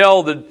didn't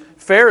tell the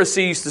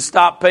Pharisees to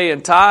stop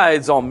paying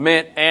tithes on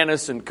mint,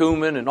 anise, and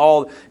cumin and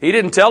all. He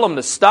didn't tell them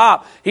to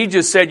stop. He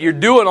just said, you're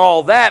doing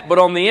all that, but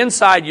on the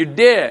inside you're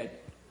dead.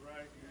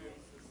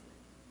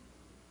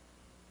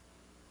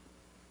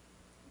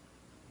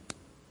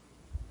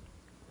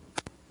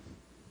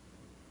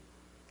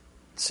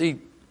 See,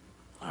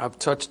 I've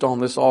touched on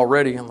this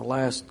already in the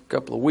last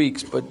couple of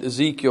weeks, but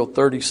Ezekiel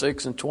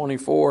 36 and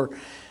 24,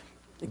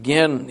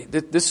 again,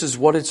 this is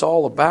what it's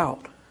all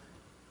about.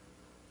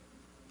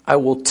 I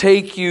will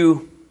take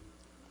you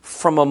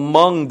from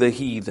among the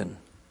heathen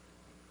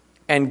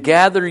and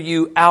gather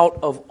you out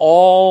of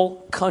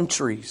all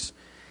countries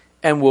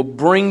and will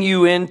bring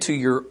you into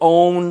your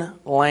own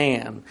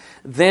land.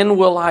 Then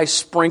will I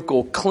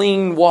sprinkle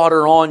clean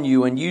water on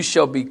you, and you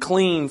shall be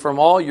clean from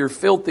all your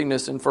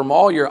filthiness, and from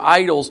all your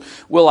idols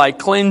will I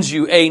cleanse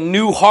you. A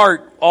new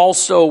heart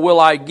also will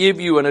I give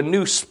you, and a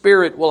new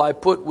spirit will I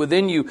put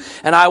within you.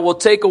 And I will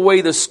take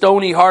away the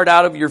stony heart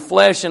out of your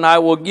flesh, and I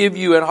will give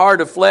you a heart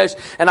of flesh,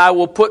 and I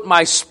will put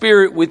my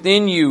spirit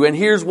within you. And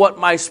here's what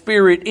my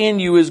spirit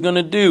in you is going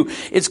to do.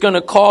 It's going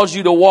to cause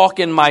you to walk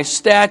in my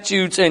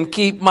statutes and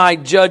keep my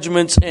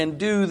judgments and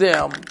do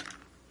them.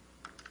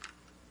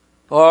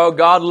 Oh,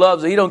 God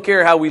loves us. He don't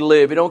care how we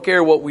live. He don't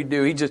care what we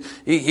do.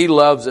 He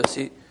loves us.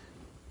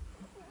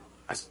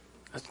 That's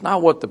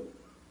not what the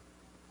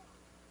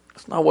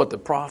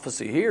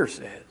prophecy here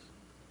says.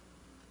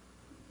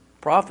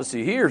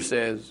 Prophecy here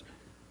says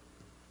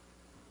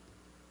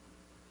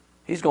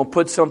He's going to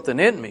put something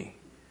in me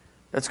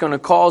that's going to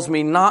cause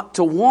me not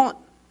to want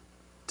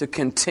to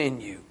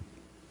continue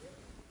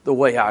the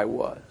way I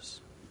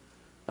was.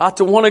 Not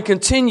to want to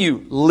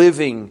continue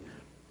living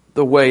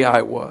the way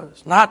I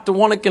was. Not to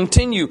want to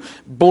continue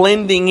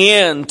blending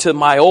into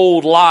my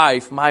old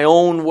life, my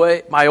own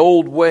way, my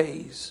old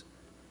ways.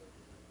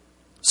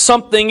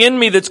 Something in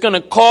me that's going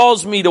to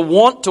cause me to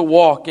want to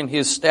walk in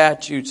His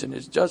statutes and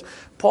His justice.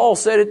 Paul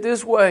said it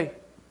this way.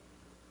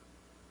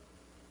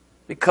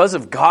 Because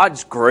of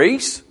God's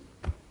grace,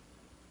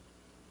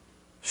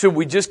 should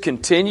we just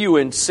continue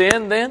in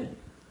sin then?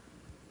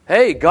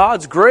 Hey,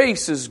 God's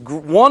grace is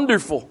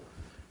wonderful.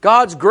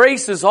 God's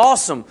grace is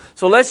awesome.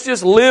 So let's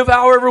just live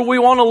however we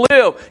want to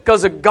live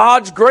because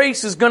God's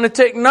grace is going to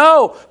take...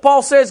 No.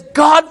 Paul says,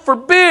 God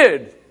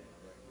forbid.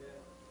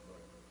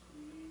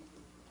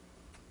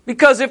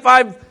 Because if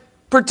I've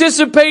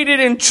participated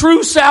in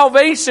true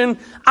salvation,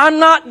 I'm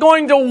not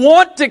going to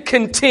want to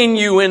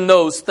continue in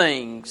those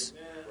things.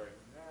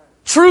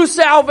 True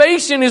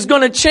salvation is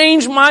going to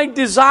change my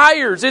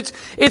desires.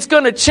 It's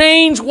going to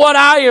change what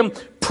I am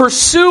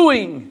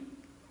pursuing.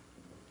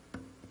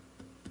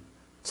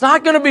 It's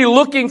not going to be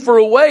looking for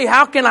a way.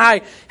 How can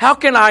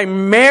I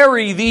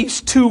marry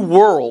these two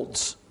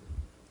worlds?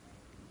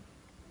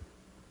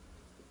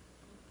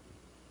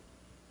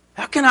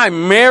 How can I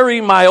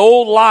marry my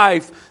old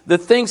life? The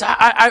things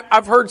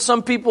I've heard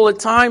some people at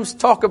times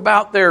talk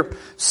about their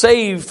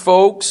saved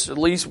folks, at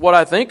least what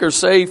I think are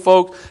saved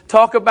folks,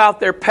 talk about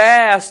their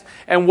past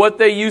and what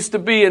they used to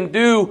be and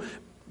do.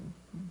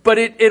 But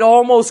it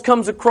almost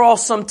comes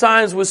across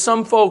sometimes with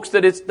some folks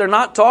that they're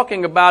not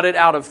talking about it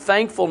out of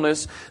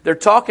thankfulness. They're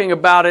talking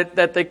about it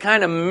that they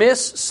kind of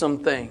miss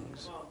some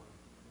things.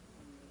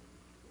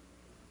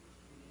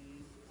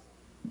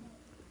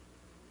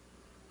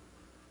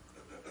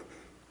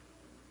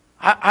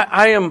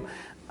 I'm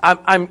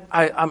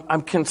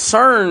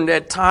concerned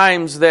at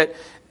times that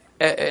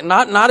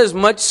not as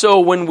much so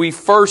when we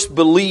first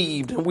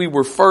believed and we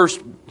were first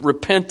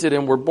repented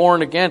and were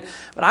born again,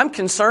 but I'm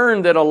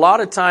concerned that a lot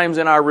of times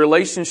in our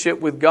relationship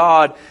with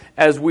God,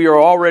 as we are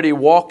already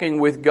walking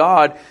with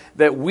God,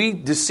 that we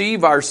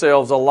deceive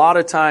ourselves a lot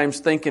of times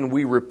thinking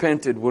we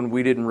repented when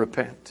we didn't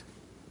repent.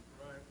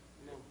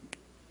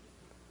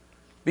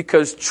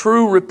 Because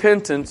true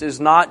repentance is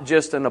not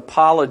just an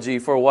apology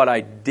for what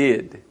I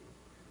did.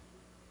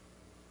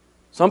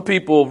 Some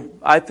people,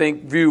 I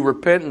think, view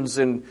repentance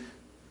in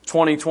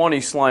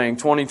 2020 slang,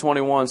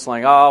 2021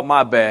 slang. Oh,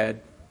 my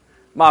bad.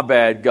 My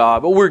bad,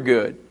 God, but we're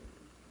good.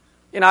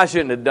 I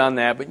shouldn't have done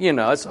that, but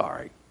it's all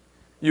right.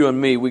 You and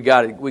me, we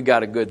got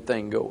a good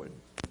thing going.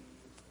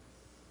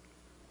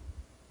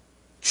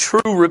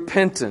 True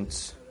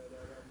repentance.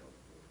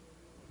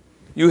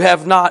 You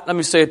have not, let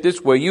me say it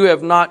this way, you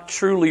have not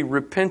truly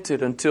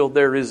repented until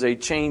there is a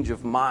change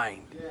of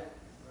mind,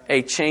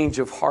 a change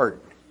of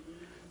heart.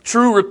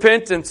 True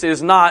repentance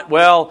is not,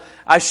 well,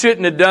 I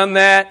shouldn't have done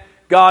that.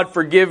 God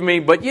forgive me,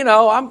 but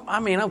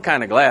I'm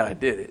kind of glad I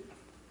did it.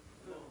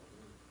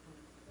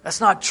 That's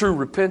not true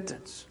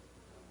repentance.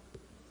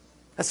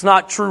 That's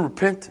not true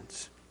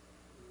repentance.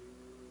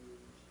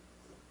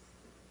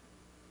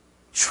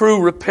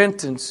 True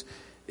repentance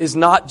is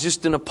not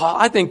just an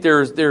apology. I think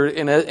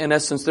in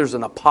essence, there's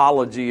an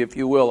apology, if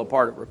you will, a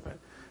part of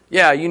repentance.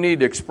 Yeah, you need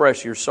to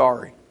express you're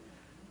sorry.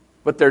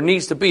 But there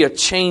needs to be a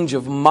change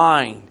of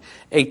mind,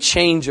 a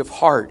change of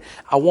heart.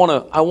 I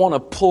want to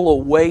pull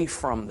away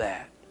from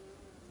that.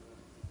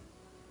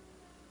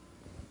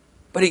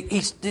 But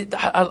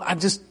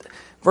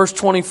verse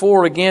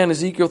 24 again,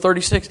 Ezekiel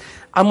 36,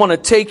 I'm going to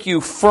take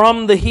you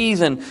from the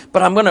heathen,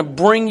 but I'm going to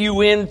bring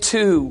you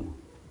into.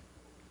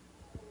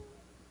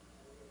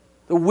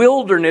 The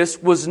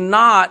wilderness was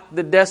not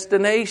the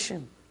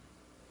destination.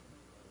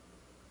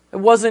 It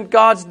wasn't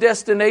God's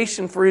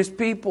destination for His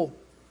people.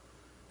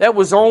 That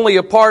was only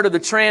a part of the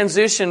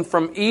transition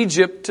from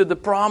Egypt to the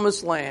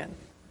Promised Land.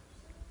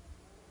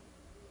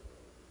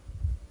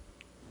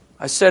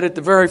 I said it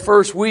the very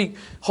first week,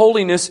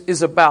 holiness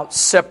is about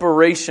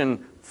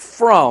separation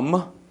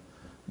from,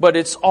 but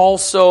it's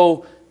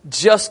also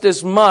just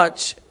as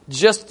much,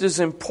 just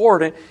as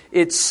important,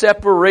 it's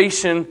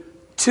separation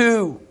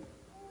to.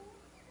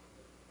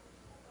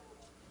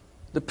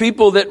 The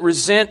people that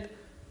resent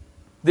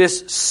this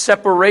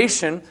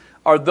separation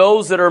are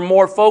those that are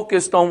more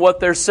focused on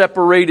what they're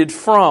separated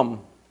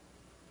from.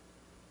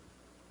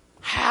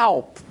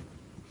 How?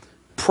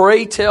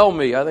 Pray tell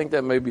me. I think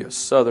that may be a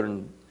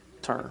southern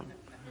term.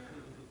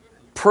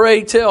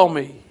 Pray tell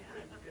me.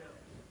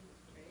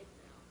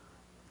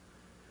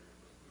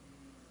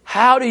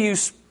 How do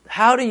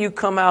you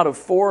come out of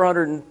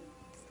 400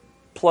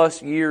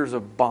 plus years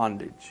of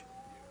bondage?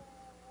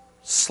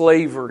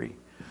 Slavery.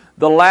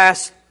 The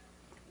last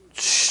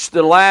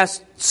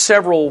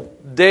several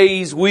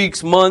days,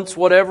 weeks, months,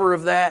 whatever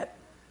of that,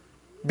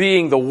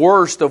 being the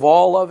worst of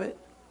all of it.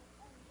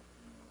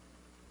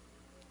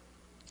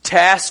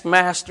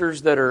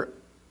 Taskmasters that are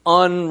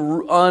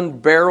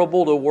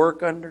unbearable to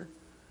work under.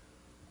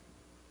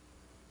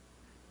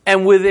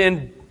 And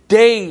within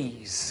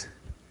days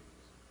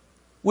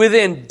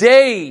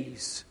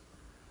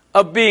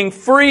of being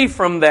free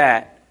from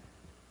that,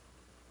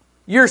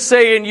 you're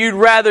saying you'd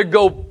rather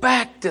go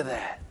back to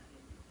that.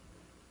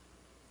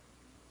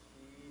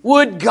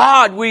 Would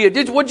God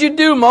what'd you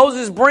do,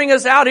 Moses? Bring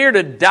us out here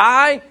to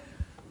die?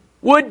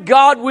 Would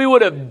God we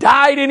would have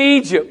died in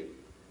Egypt.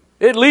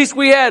 At least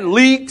we had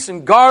leeks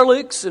and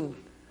garlics and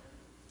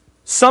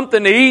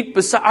something to eat.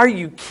 Are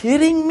you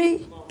kidding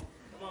me?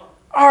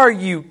 Are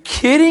you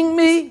kidding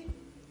me?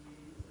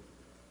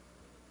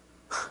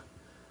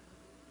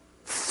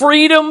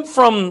 Freedom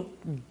from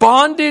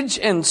bondage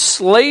and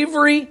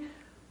slavery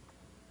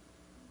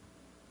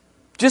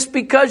just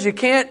because you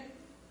can't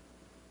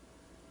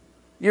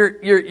You're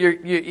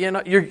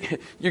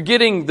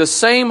getting the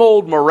same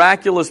old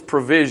miraculous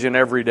provision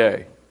every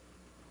day.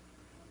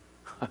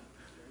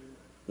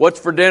 What's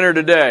for dinner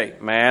today?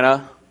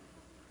 Manna.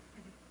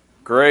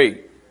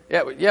 Great.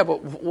 Yeah, but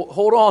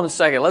hold on a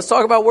second. Let's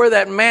talk about where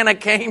that manna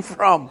came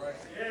from.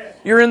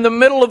 You're in the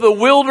middle of the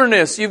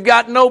wilderness. You've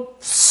got no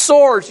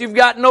source. You've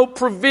got no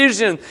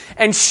provision.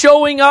 And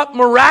showing up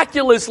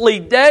miraculously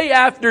day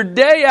after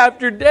day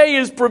after day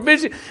is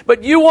provision.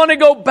 But you want to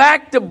go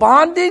back to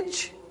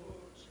bondage?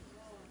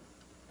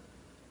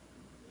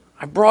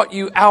 I brought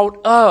you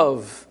out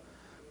of,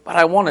 but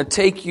I want to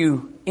take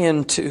you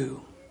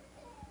into.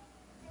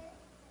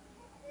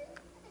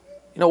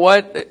 You know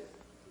what?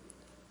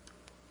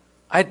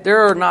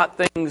 There are not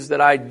things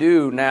that I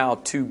do now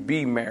to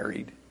be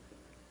married.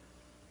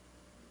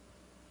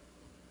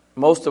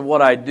 Most of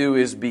what I do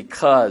is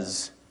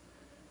because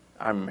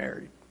I'm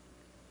married.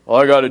 Well,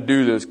 I got to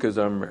do this because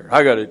I'm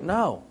married.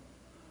 No.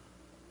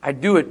 I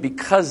do it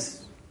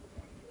because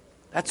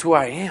that's who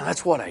I am.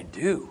 That's what I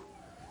do.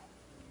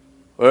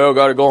 Well, I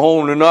got to go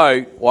home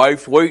tonight.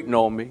 Wife's waiting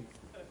on me.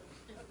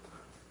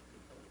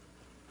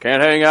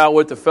 Can't hang out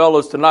with the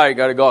fellas tonight.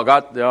 Got to go.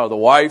 The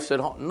wife's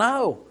at home.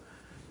 No.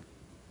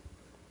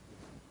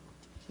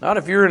 Not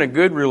if you're in a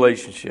good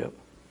relationship.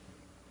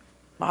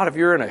 Not if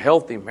you're in a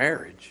healthy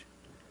marriage.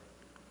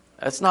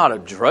 That's not a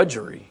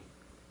drudgery.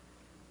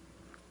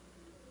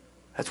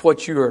 That's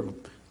what you are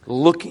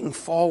looking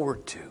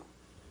forward to.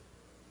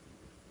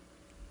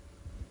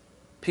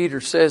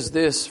 Peter says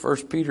this,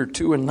 1 Peter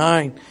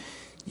 2:9,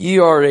 ye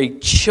are a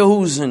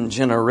chosen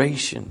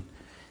generation,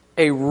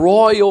 a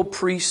royal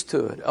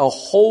priesthood, a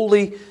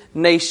holy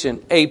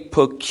nation, a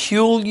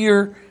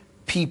peculiar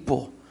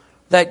people,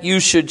 that you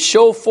should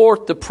show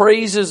forth the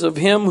praises of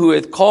Him who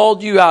hath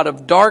called you out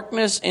of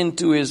darkness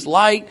into His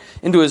light,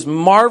 into His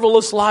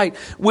marvelous light,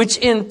 which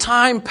in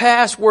time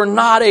past were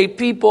not a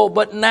people,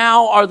 but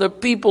now are the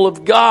people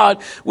of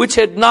God, which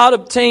had not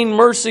obtained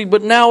mercy,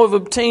 but now have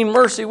obtained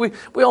mercy. We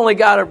only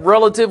got,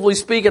 relatively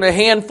speaking, a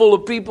handful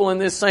of people in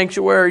this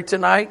sanctuary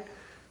tonight.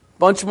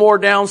 Bunch more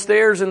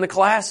downstairs in the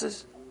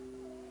classes.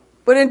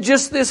 But in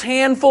just this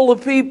handful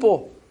of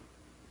people,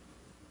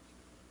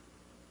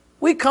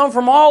 we come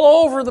from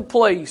all over the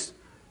place,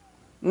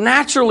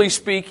 naturally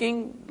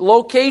speaking,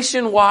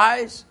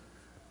 location-wise,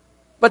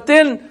 but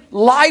then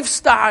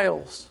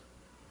lifestyles,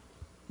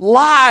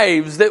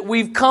 lives that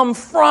we've come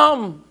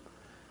from.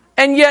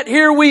 And yet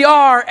here we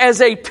are as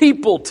a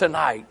people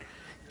tonight,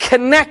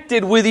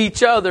 connected with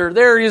each other.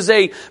 There is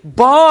a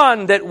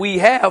bond that we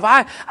have.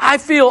 I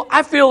feel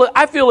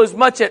as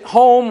much at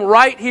home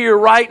right here,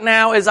 right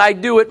now, as I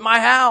do at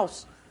my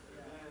house.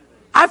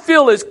 I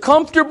feel as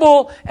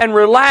comfortable and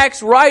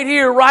relaxed right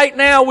here, right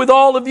now with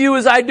all of you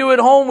as I do at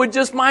home with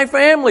just my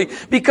family.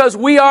 Because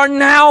we are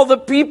now the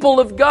people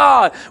of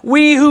God.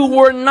 We who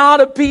were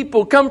not a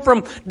people, come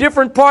from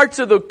different parts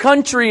of the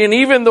country and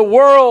even the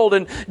world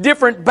and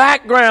different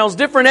backgrounds,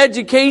 different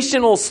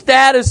educational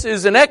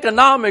statuses and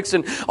economics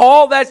and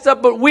all that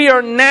stuff. But we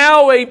are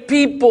now a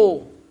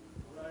people.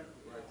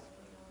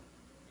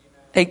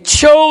 A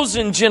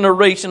chosen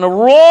generation, a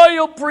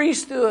royal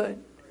priesthood.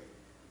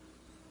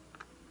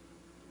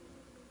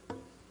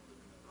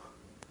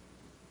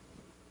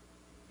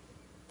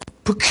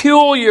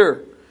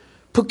 Peculiar.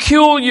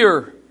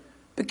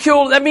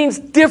 That means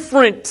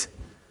different.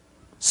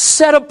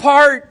 Set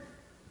apart.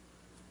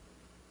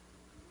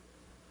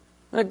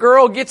 When a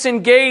girl gets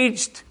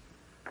engaged,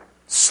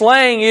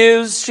 slang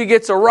is she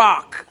gets a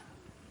rock.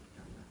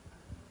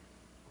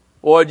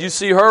 Boy, did you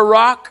see her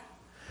rock?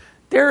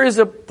 There is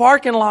a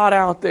parking lot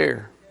out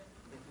there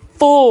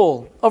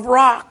full of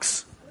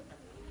rocks.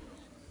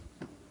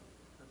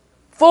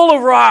 Full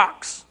of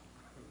rocks.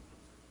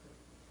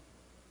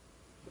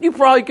 You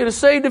probably could have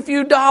saved a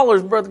few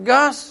dollars, Brother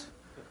Gus.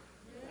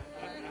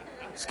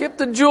 Skip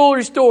the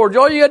jewelry store.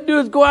 All you got to do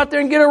is go out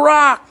there and get a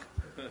rock.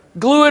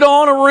 Glue it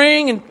on a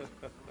ring and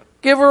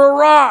give her a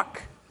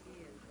rock.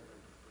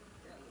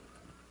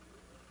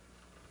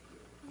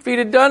 If he'd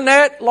have done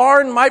that,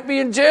 Lauren might be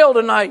in jail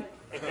tonight.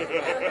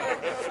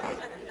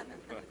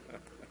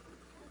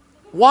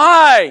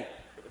 Why?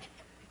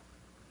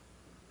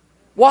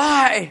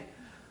 Why?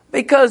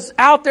 Because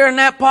out there in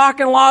that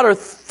parking lot are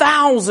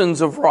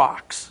thousands of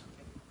rocks.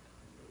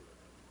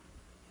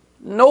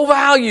 No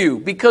value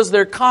because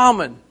they're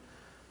common.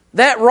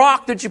 That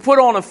rock that you put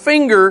on a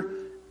finger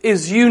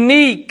is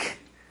unique,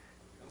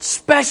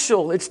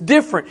 special, it's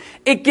different.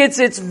 It gets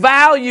its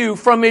value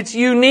from its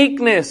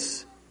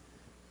uniqueness.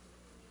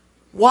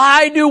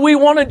 Why do we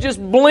want to just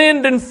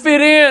blend and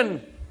fit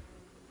in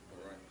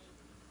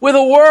with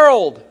the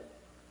world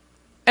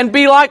and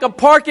be like a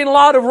parking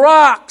lot of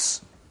rocks?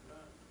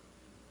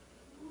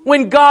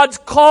 When God's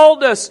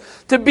called us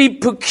to be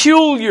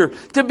peculiar,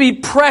 to be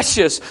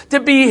precious,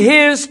 to be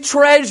His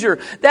treasure.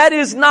 That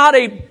is not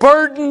a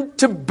burden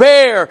to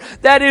bear.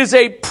 That is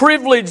a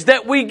privilege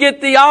that we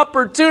get the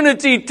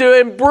opportunity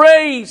to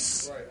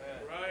embrace. Right.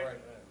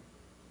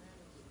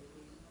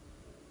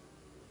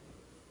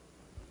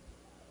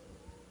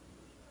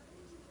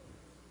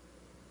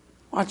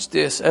 Watch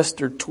this,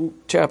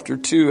 chapter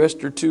 2,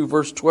 Esther 2,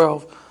 verse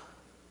 12.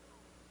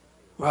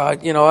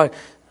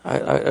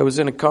 I was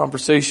in a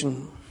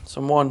conversation with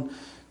someone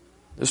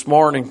this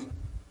morning.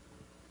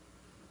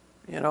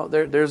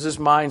 There's this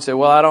mindset,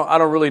 well, I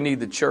don't really need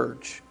the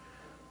church.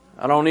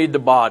 I don't need the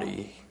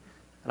body.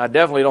 And I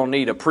definitely don't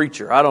need a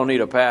preacher. I don't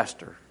need a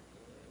pastor.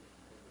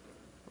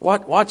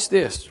 Watch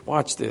this.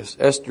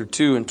 Esther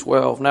 2 and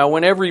 12. Now,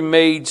 when every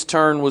maid's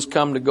turn was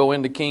come to go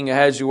into King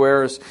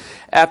Ahasuerus,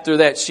 after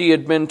that she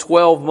had been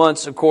 12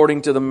 months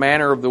according to the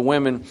manner of the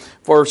women,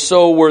 for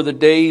so were the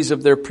days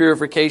of their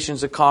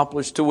purifications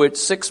accomplished, to wit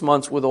 6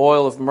 months with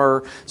oil of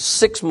myrrh,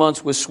 6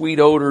 months with sweet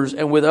odors,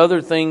 and with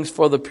other things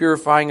for the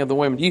purifying of the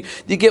women. Do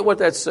you get what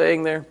that's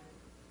saying there?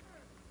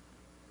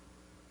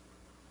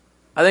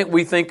 I think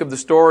we think of the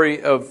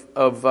story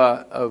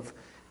of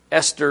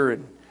Esther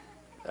and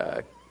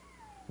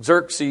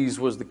Xerxes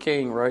was the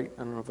king, right?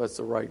 I don't know if that's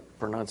the right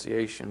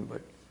pronunciation, but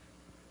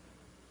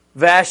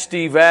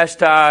Vashti,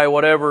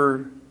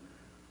 whatever,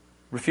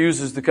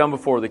 refuses to come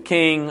before the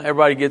king.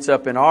 Everybody gets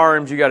up in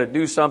arms. You got to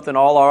do something.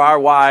 All our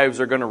wives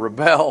are going to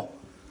rebel.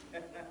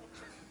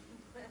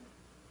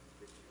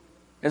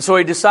 And so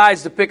he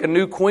decides to pick a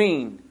new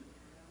queen.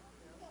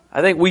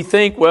 I think we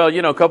think,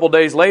 a couple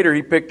days later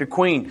he picked a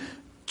queen.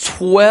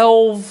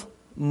 12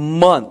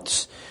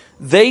 months.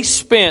 They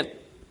spent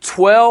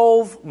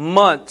 12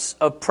 months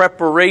of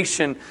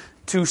preparation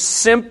to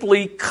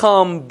simply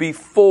come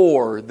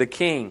before the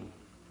king.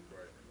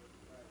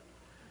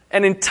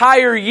 An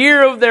entire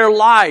year of their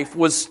life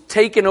was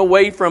taken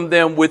away from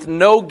them with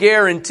no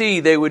guarantee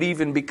they would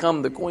even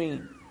become the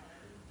queen.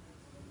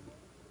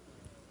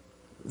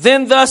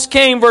 Then thus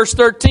came, verse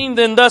 13,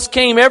 then thus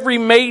came every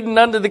maiden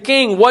unto the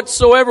king,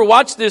 whatsoever,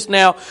 watch this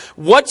now,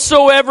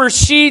 whatsoever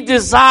she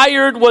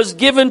desired was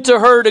given to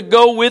her to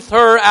go with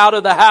her out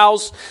of the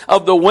house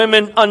of the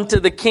women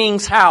unto the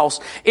king's house.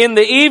 In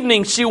the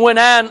evening she went,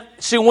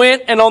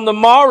 and on the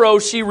morrow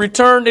she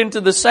returned into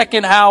the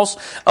second house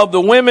of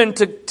the women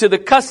to the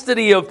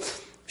custody of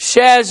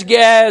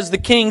Shashgaz, the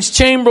king's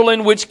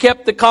chamberlain, which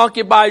kept the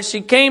concubines. She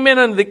came in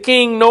unto the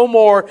king no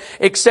more,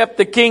 except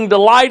the king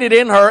delighted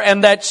in her,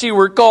 and that she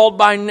were called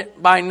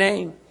by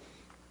name.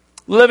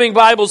 Living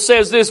Bible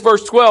says this,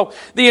 verse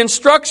 12. The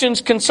instructions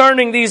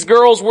concerning these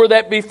girls were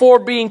that before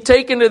being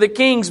taken to the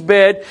king's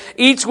bed,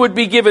 each would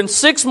be given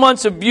 6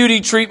 months of beauty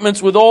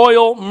treatments with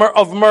oil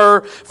of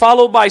myrrh,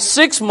 followed by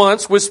 6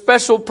 months with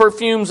special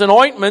perfumes and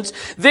ointments.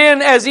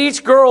 Then, as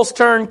each girl's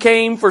turn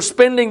came for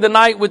spending the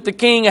night with the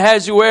king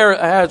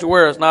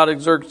Ahasuerus, not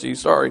Xerxes,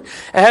 sorry.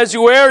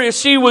 Ahasuerus,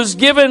 she was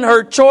given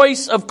her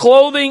choice of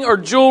clothing or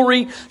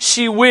jewelry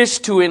she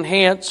wished to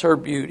enhance her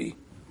beauty.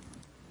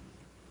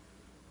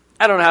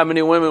 I don't know how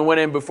many women went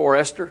in before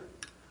Esther,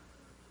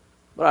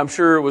 but I'm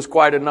sure it was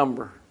quite a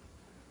number.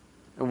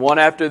 And one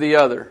after the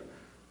other,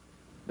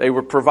 they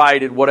were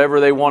provided whatever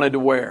they wanted to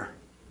wear.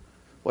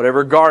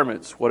 Whatever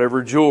garments,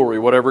 whatever jewelry,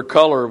 whatever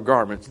color of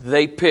garments,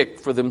 they picked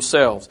for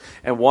themselves.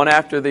 And one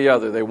after the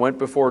other, they went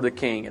before the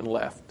king and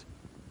left.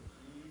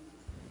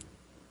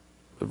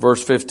 But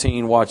verse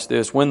 15, watch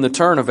this. When the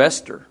turn of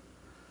Esther,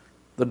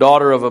 the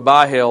daughter of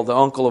Abihail, the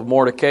uncle of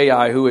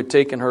Mordecai, who had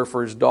taken her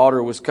for his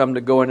daughter, was come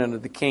to go in unto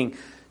the king,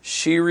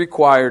 she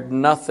required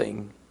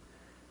nothing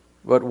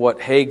but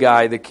what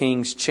Haggai, the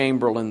king's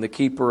chamberlain, the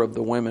keeper of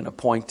the women,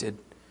 appointed.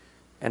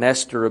 And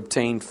Esther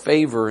obtained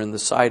favor in the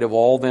sight of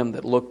all them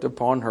that looked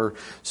upon her.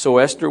 So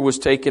Esther was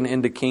taken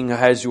into King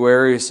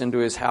Ahasuerus into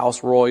his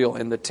house royal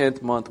in the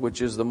 10th month,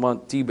 which is the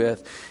month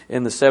Tebeth,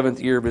 in the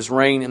 7th year of his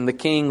reign. And the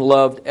king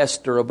loved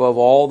Esther above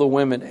all the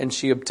women, and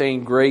she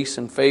obtained grace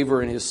and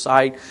favor in his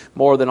sight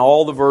more than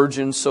all the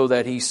virgins, so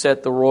that he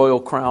set the royal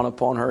crown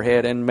upon her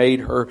head and made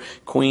her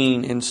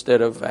queen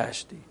instead of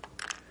Vashti.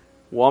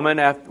 Woman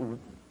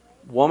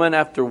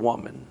after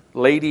woman,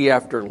 lady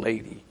after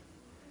lady,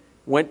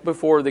 went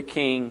before the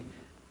king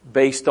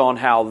based on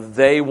how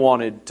they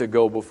wanted to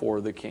go before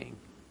the king.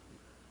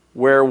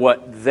 Wear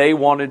what they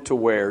wanted to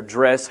wear,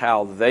 dress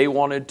how they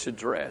wanted to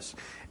dress.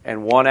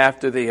 And one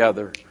after the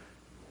other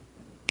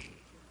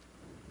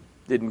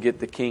didn't get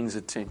the king's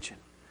attention.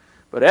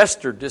 But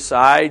Esther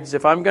decides,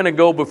 if I'm going to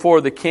go before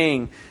the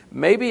king,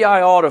 maybe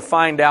I ought to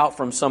find out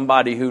from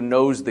somebody who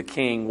knows the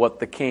king what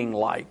the king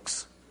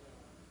likes.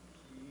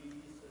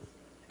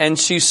 And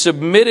she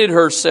submitted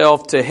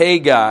herself to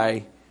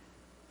Haggai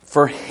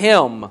for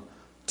him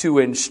to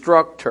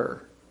instruct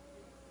her.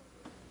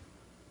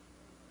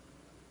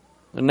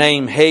 The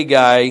name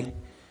Haggai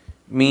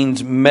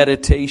means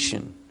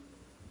meditation,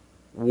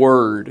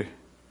 word,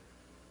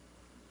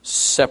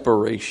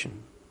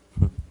 separation.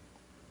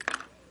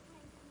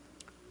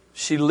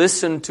 She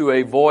listened to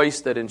a voice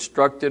that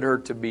instructed her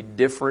to be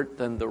different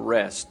than the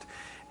rest.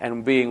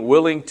 And being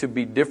willing to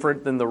be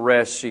different than the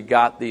rest, she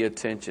got the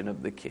attention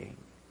of the king.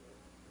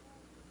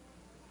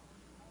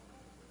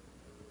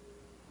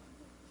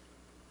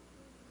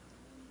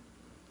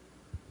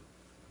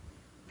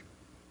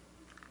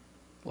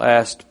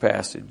 Last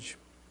passage.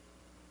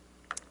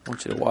 I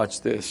want you to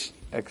watch this.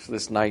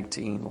 Exodus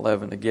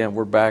 19:11. Again,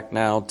 we're back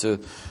now to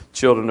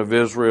children of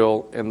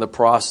Israel in the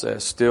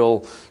process,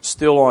 still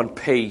on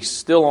pace,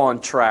 still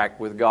on track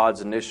with God's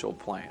initial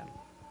plan.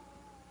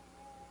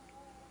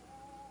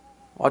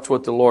 Watch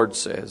what the Lord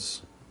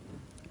says.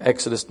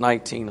 Exodus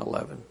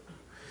 19:11.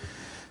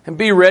 And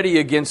be ready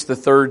against the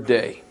third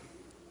day.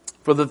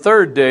 For the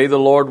third day the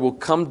Lord will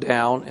come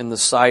down in the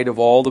sight of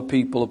all the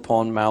people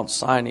upon Mount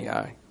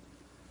Sinai.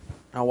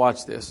 Now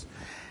watch this.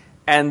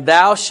 And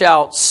thou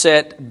shalt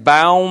set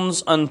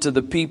bounds unto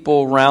the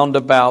people round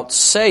about,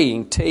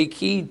 saying, take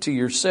heed to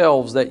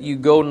yourselves that you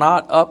go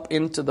not up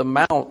into the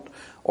mount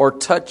or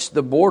touch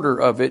the border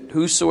of it.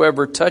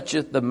 Whosoever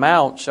toucheth the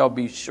mount shall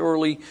be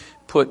surely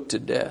put to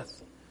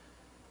death.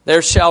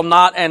 There shall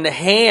not an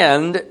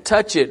hand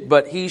touch it,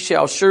 but he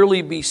shall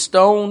surely be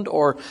stoned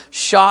or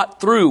shot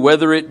through,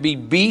 whether it be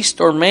beast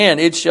or man.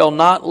 It shall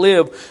not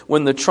live.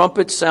 When the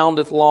trumpet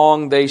soundeth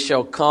long, they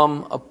shall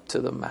come up to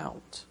the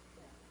mount.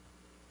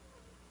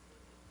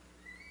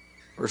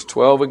 Verse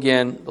 12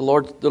 again, the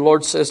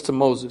Lord says to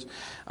Moses,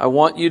 I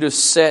want you to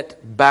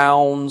set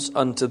bounds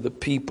unto the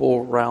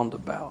people round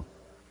about.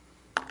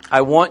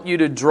 I want you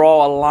to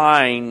draw a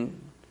line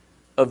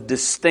of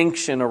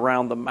distinction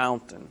around the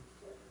mountain.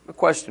 The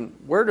question,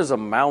 where does a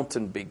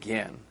mountain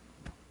begin?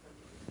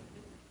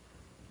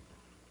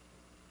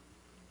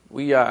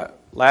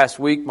 Last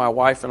week, my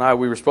wife and I,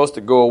 we were supposed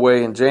to go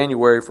away in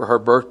January for her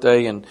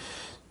birthday, and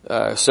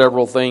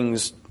several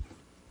things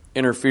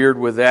interfered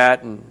with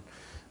that, and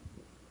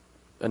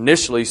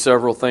initially,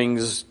 several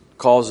things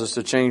caused us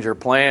to change our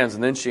plans,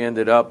 and then she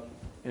ended up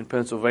in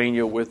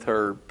Pennsylvania with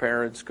her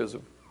parents because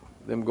of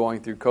them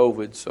going through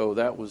COVID. So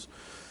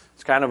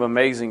it's kind of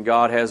amazing.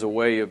 God has a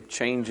way of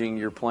changing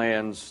your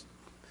plans.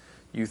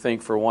 You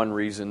think for one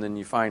reason, then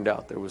you find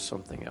out there was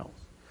something else.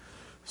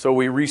 So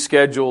we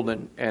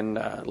rescheduled, and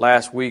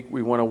last week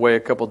we went away a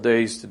couple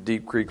days to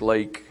Deep Creek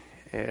Lake,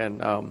 and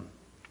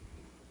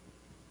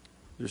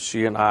just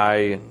she and I,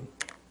 and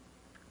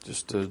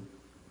just to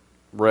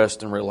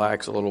rest and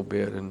relax a little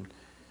bit. And,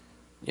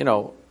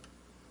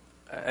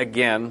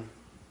 again,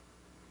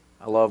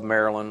 I love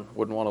Maryland.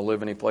 Wouldn't want to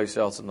live anyplace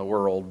else in the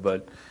world.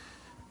 But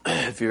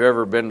if you've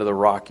ever been to the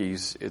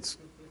Rockies, it's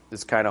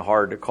kind of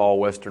hard to call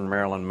Western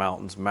Maryland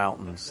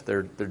mountains.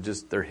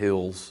 They're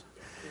hills.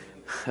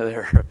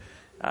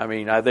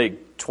 I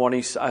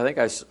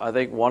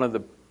think one of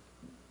the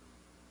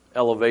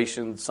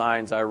elevation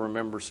signs I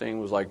remember seeing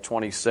was like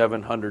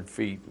 2,700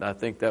 feet. And I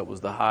think that was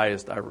the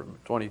highest I remember.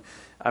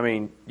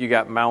 You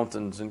got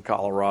mountains in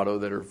Colorado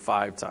that are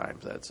 5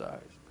 times that size.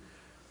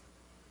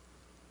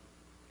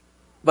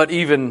 But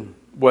even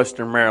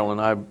Western Maryland,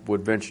 I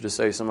would venture to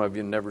say some of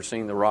you have never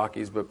seen the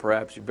Rockies, but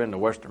perhaps you've been to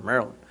Western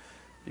Maryland.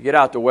 You get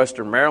out to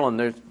Western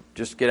Maryland,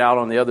 just get out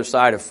on the other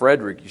side of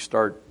Frederick, you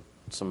start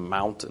some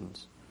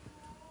mountains.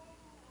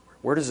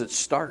 Where does it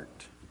start?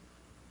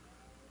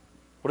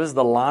 What is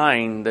the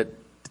line that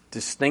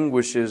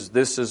distinguishes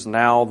this is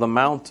now the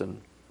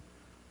mountain?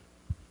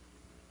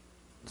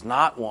 It's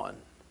not one.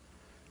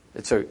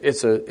 It's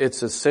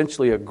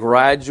essentially a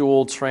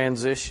gradual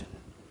transition.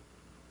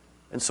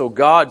 And so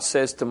God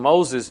says to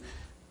Moses,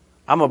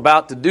 I'm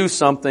about to do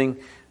something,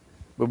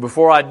 but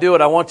before I do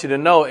it, I want you to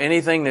know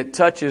anything that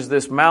touches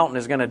this mountain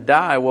is going to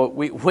die. Well,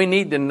 we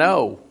need to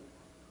know.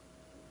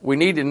 We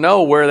need to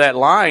know where that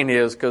line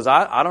is, because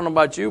I don't know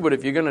about you, but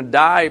if you're going to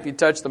die if you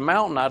touch the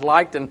mountain, I'd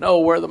like to know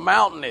where the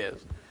mountain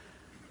is.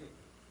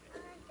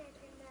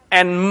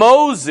 And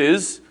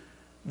Moses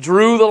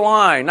drew the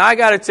line. Now, I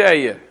got to tell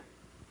you,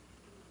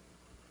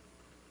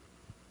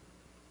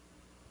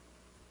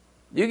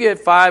 you get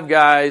 5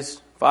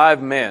 guys,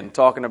 5 men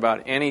talking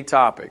about any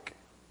topic,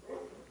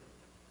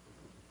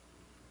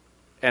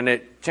 and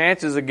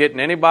chances of getting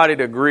anybody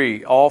to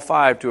agree, all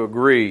 5 to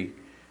agree,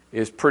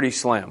 is pretty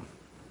slim.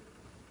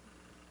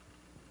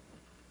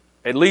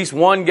 At least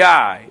one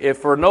guy, if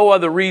for no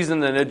other reason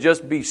than to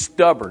just be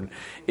stubborn,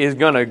 is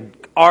going to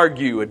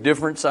argue a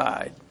different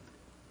side.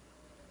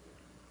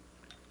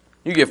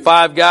 You get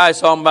 5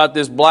 guys talking about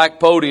this black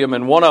podium,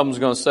 and one of them's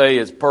going to say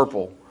it's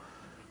purple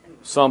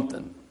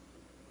something.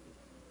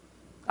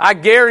 I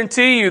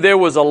guarantee you there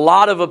was a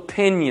lot of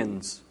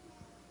opinions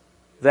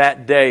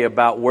that day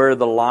about where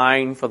the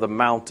line for the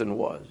mountain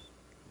was.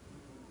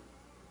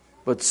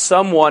 But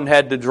someone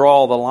had to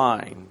draw the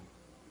line.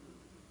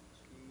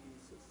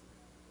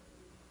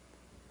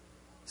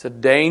 It's a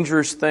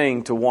dangerous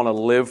thing to want to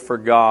live for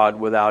God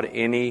without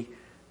any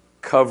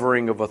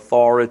covering of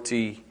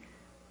authority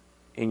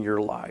in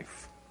your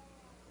life.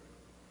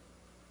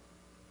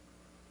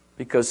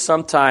 Because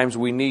sometimes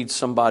we need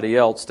somebody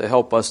else to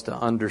help us to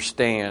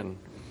understand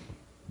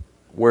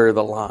where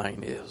the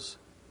line is.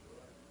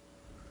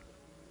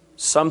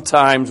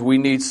 Sometimes we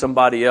need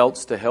somebody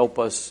else to help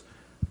us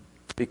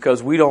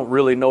because we don't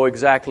really know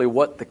exactly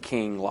what the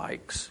king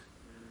likes.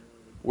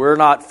 We're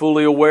not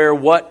fully aware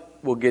what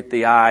will get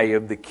the eye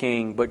of the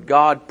king, but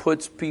God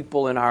puts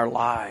people in our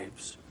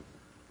lives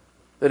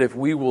that if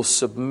we will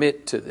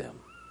submit to them,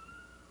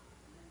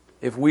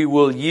 if we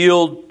will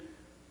yield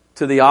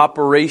to the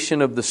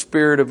operation of the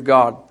Spirit of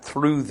God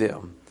through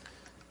them,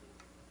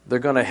 They're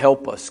going to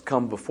help us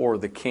come before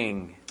the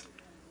King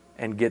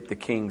and get the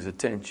King's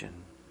attention.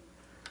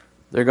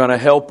 They're going to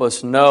help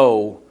us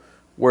know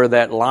where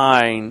that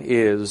line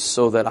is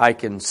so that I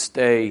can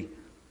stay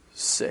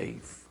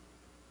safe.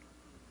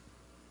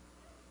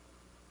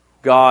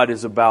 God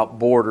is about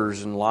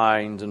borders and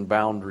lines and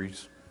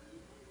boundaries.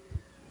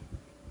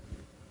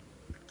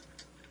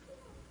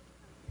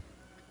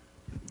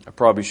 I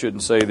probably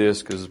shouldn't say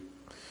this because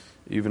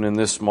even in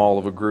this small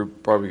of a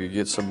group, probably could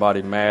get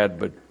somebody mad,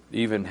 but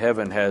even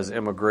heaven has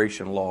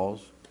immigration laws.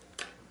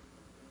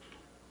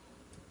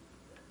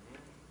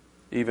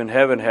 Even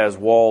heaven has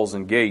walls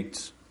and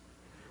gates.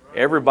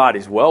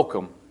 Everybody's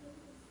welcome.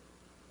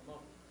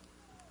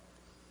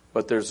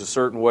 But there's a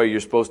certain way you're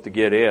supposed to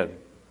get in.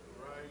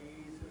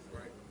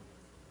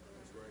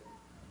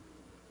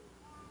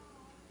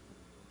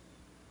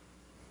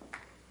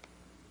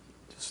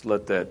 Just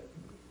let that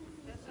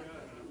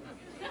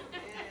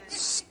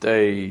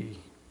stay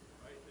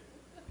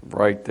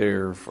right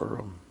there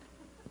for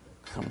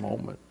a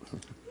moment.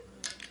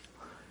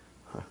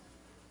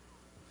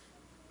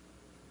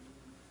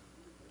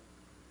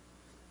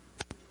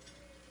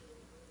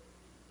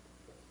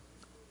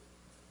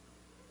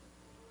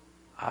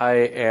 I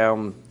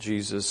am,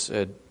 Jesus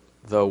said,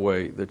 the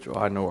way that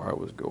I know where I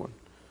was going.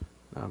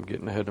 Now I'm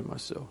getting ahead of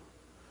myself.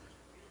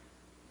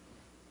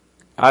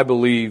 I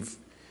believe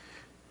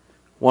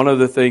one of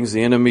the things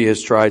the enemy has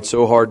tried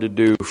so hard to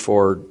do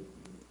for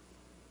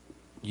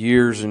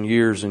years and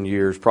years and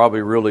years,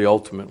 probably really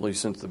ultimately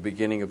since the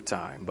beginning of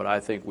time, but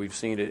I think we've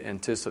seen it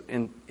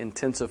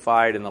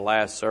intensified in the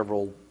last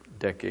several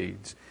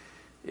decades,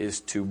 is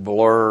to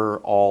blur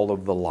all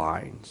of the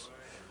lines.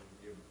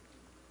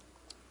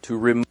 To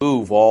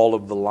remove all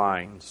of the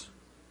lines.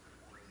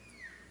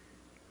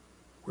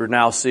 We're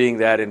now seeing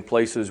that in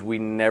places we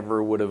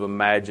never would have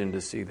imagined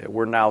to see that.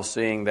 We're now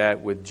seeing that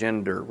with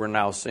gender. We're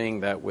now seeing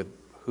that with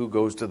who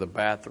goes to the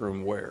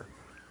bathroom where.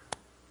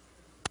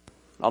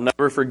 I'll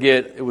never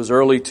forget, it was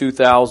early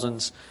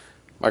 2000s.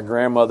 My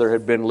grandmother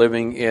had been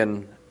living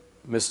in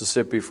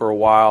Mississippi for a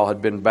while,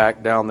 had been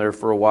back down there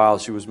for a while.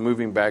 She was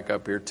moving back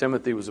up here.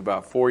 Timothy was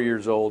about 4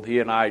 years old. He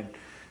and I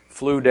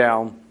flew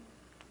down,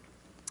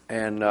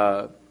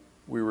 and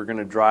we were going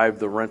to drive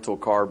the rental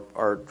car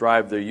or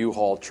drive the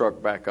U-Haul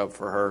truck back up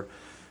for her.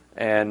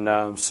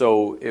 And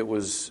so it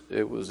was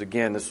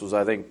again, this was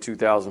I think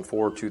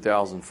 2004,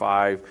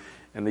 2005.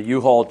 And the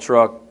U-Haul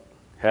truck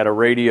had a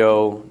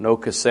radio, no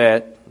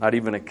cassette, not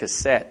even a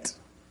cassette.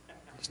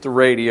 Just a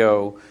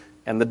radio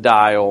and the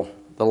dial,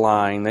 the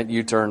line that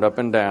you turned up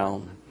and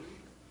down.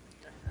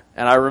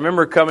 And I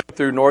remember coming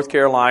through North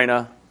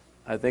Carolina,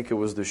 I think it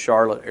was the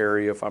Charlotte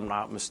area if I'm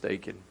not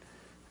mistaken.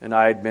 And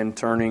I had been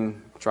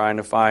trying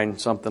to find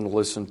something to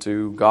listen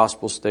to,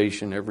 gospel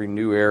station, every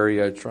new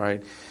area I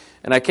tried.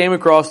 And I came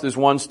across this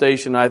one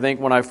station. I think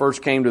when I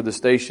first came to the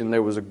station,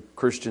 there was a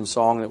Christian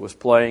song that was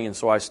playing. And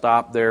so I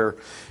stopped there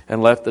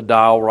and left the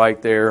dial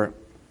right there.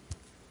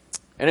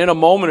 And in a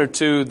moment or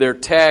two, their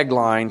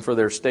tagline for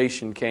their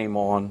station came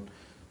on.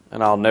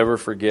 And I'll never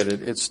forget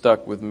it. It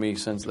stuck with me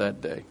since that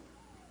day.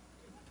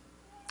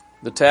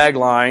 The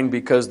tagline,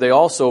 because they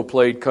also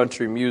played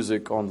country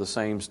music on the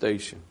same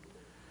station.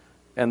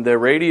 And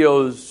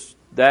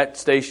that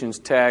station's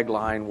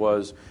tagline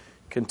was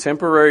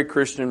contemporary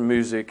Christian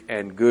music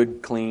and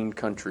good, clean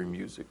country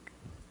music.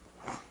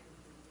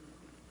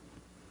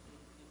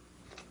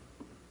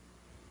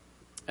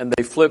 And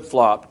they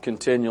flip-flopped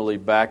continually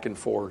back and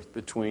forth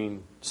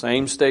between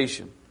same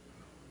station,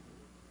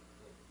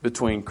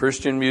 between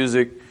Christian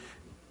music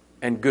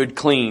and good,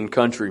 clean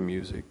country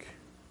music.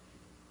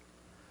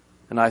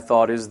 And I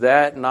thought, is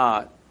that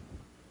not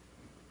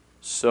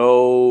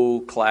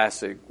so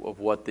classic of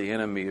what the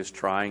enemy is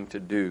trying to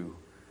do?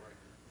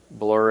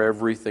 Blur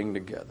everything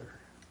together.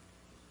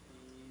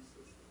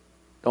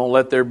 Don't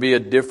let there be a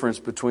difference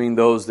between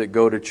those that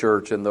go to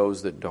church and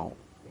those that don't.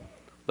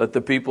 Let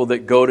the people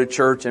that go to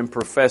church and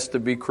profess to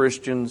be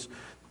Christians,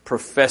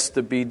 profess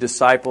to be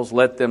disciples,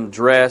 let them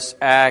dress,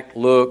 act,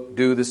 look,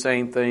 do the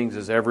same things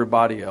as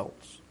everybody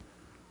else.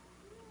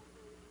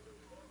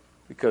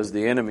 Because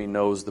the enemy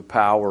knows the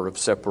power of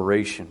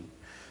separation.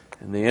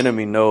 And the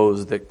enemy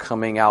knows that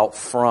coming out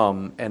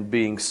from and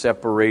being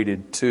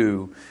separated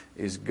to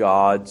is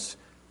God's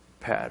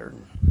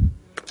pattern.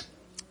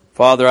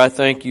 Father, I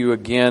thank you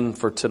again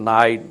for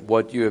tonight,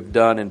 what you have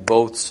done in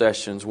both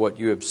sessions, what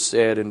you have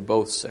said in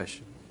both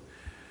sessions.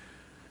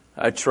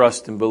 I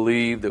trust and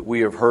believe that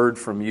we have heard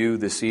from you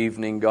this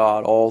evening,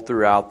 God, all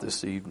throughout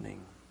this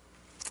evening.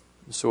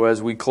 So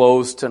as we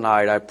close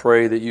tonight, I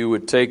pray that you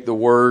would take the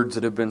words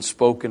that have been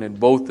spoken in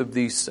both of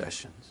these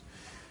sessions.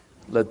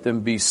 Let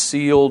them be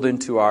sealed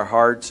into our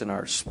hearts and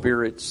our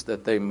spirits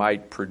that they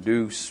might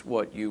produce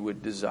what you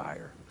would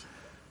desire.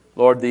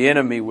 Lord, the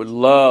enemy would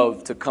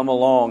love to come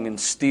along and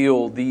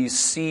steal these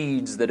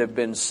seeds that have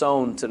been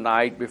sown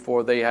tonight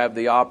before they have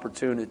the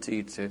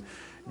opportunity to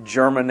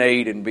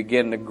germinate and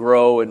begin to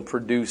grow and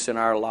produce in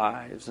our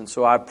lives. And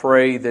so I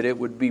pray that it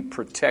would be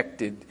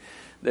protected,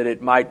 that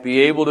it might be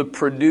able to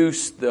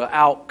produce the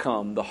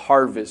outcome, the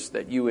harvest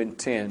that you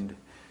intend.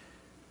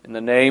 In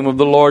the name of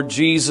the Lord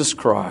Jesus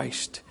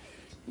Christ.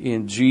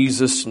 In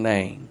Jesus'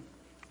 name.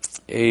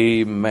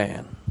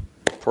 Amen.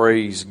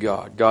 Praise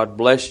God. God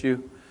bless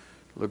you.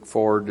 Look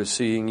forward to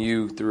seeing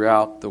you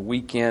throughout the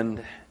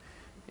weekend.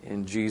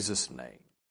 In Jesus' name.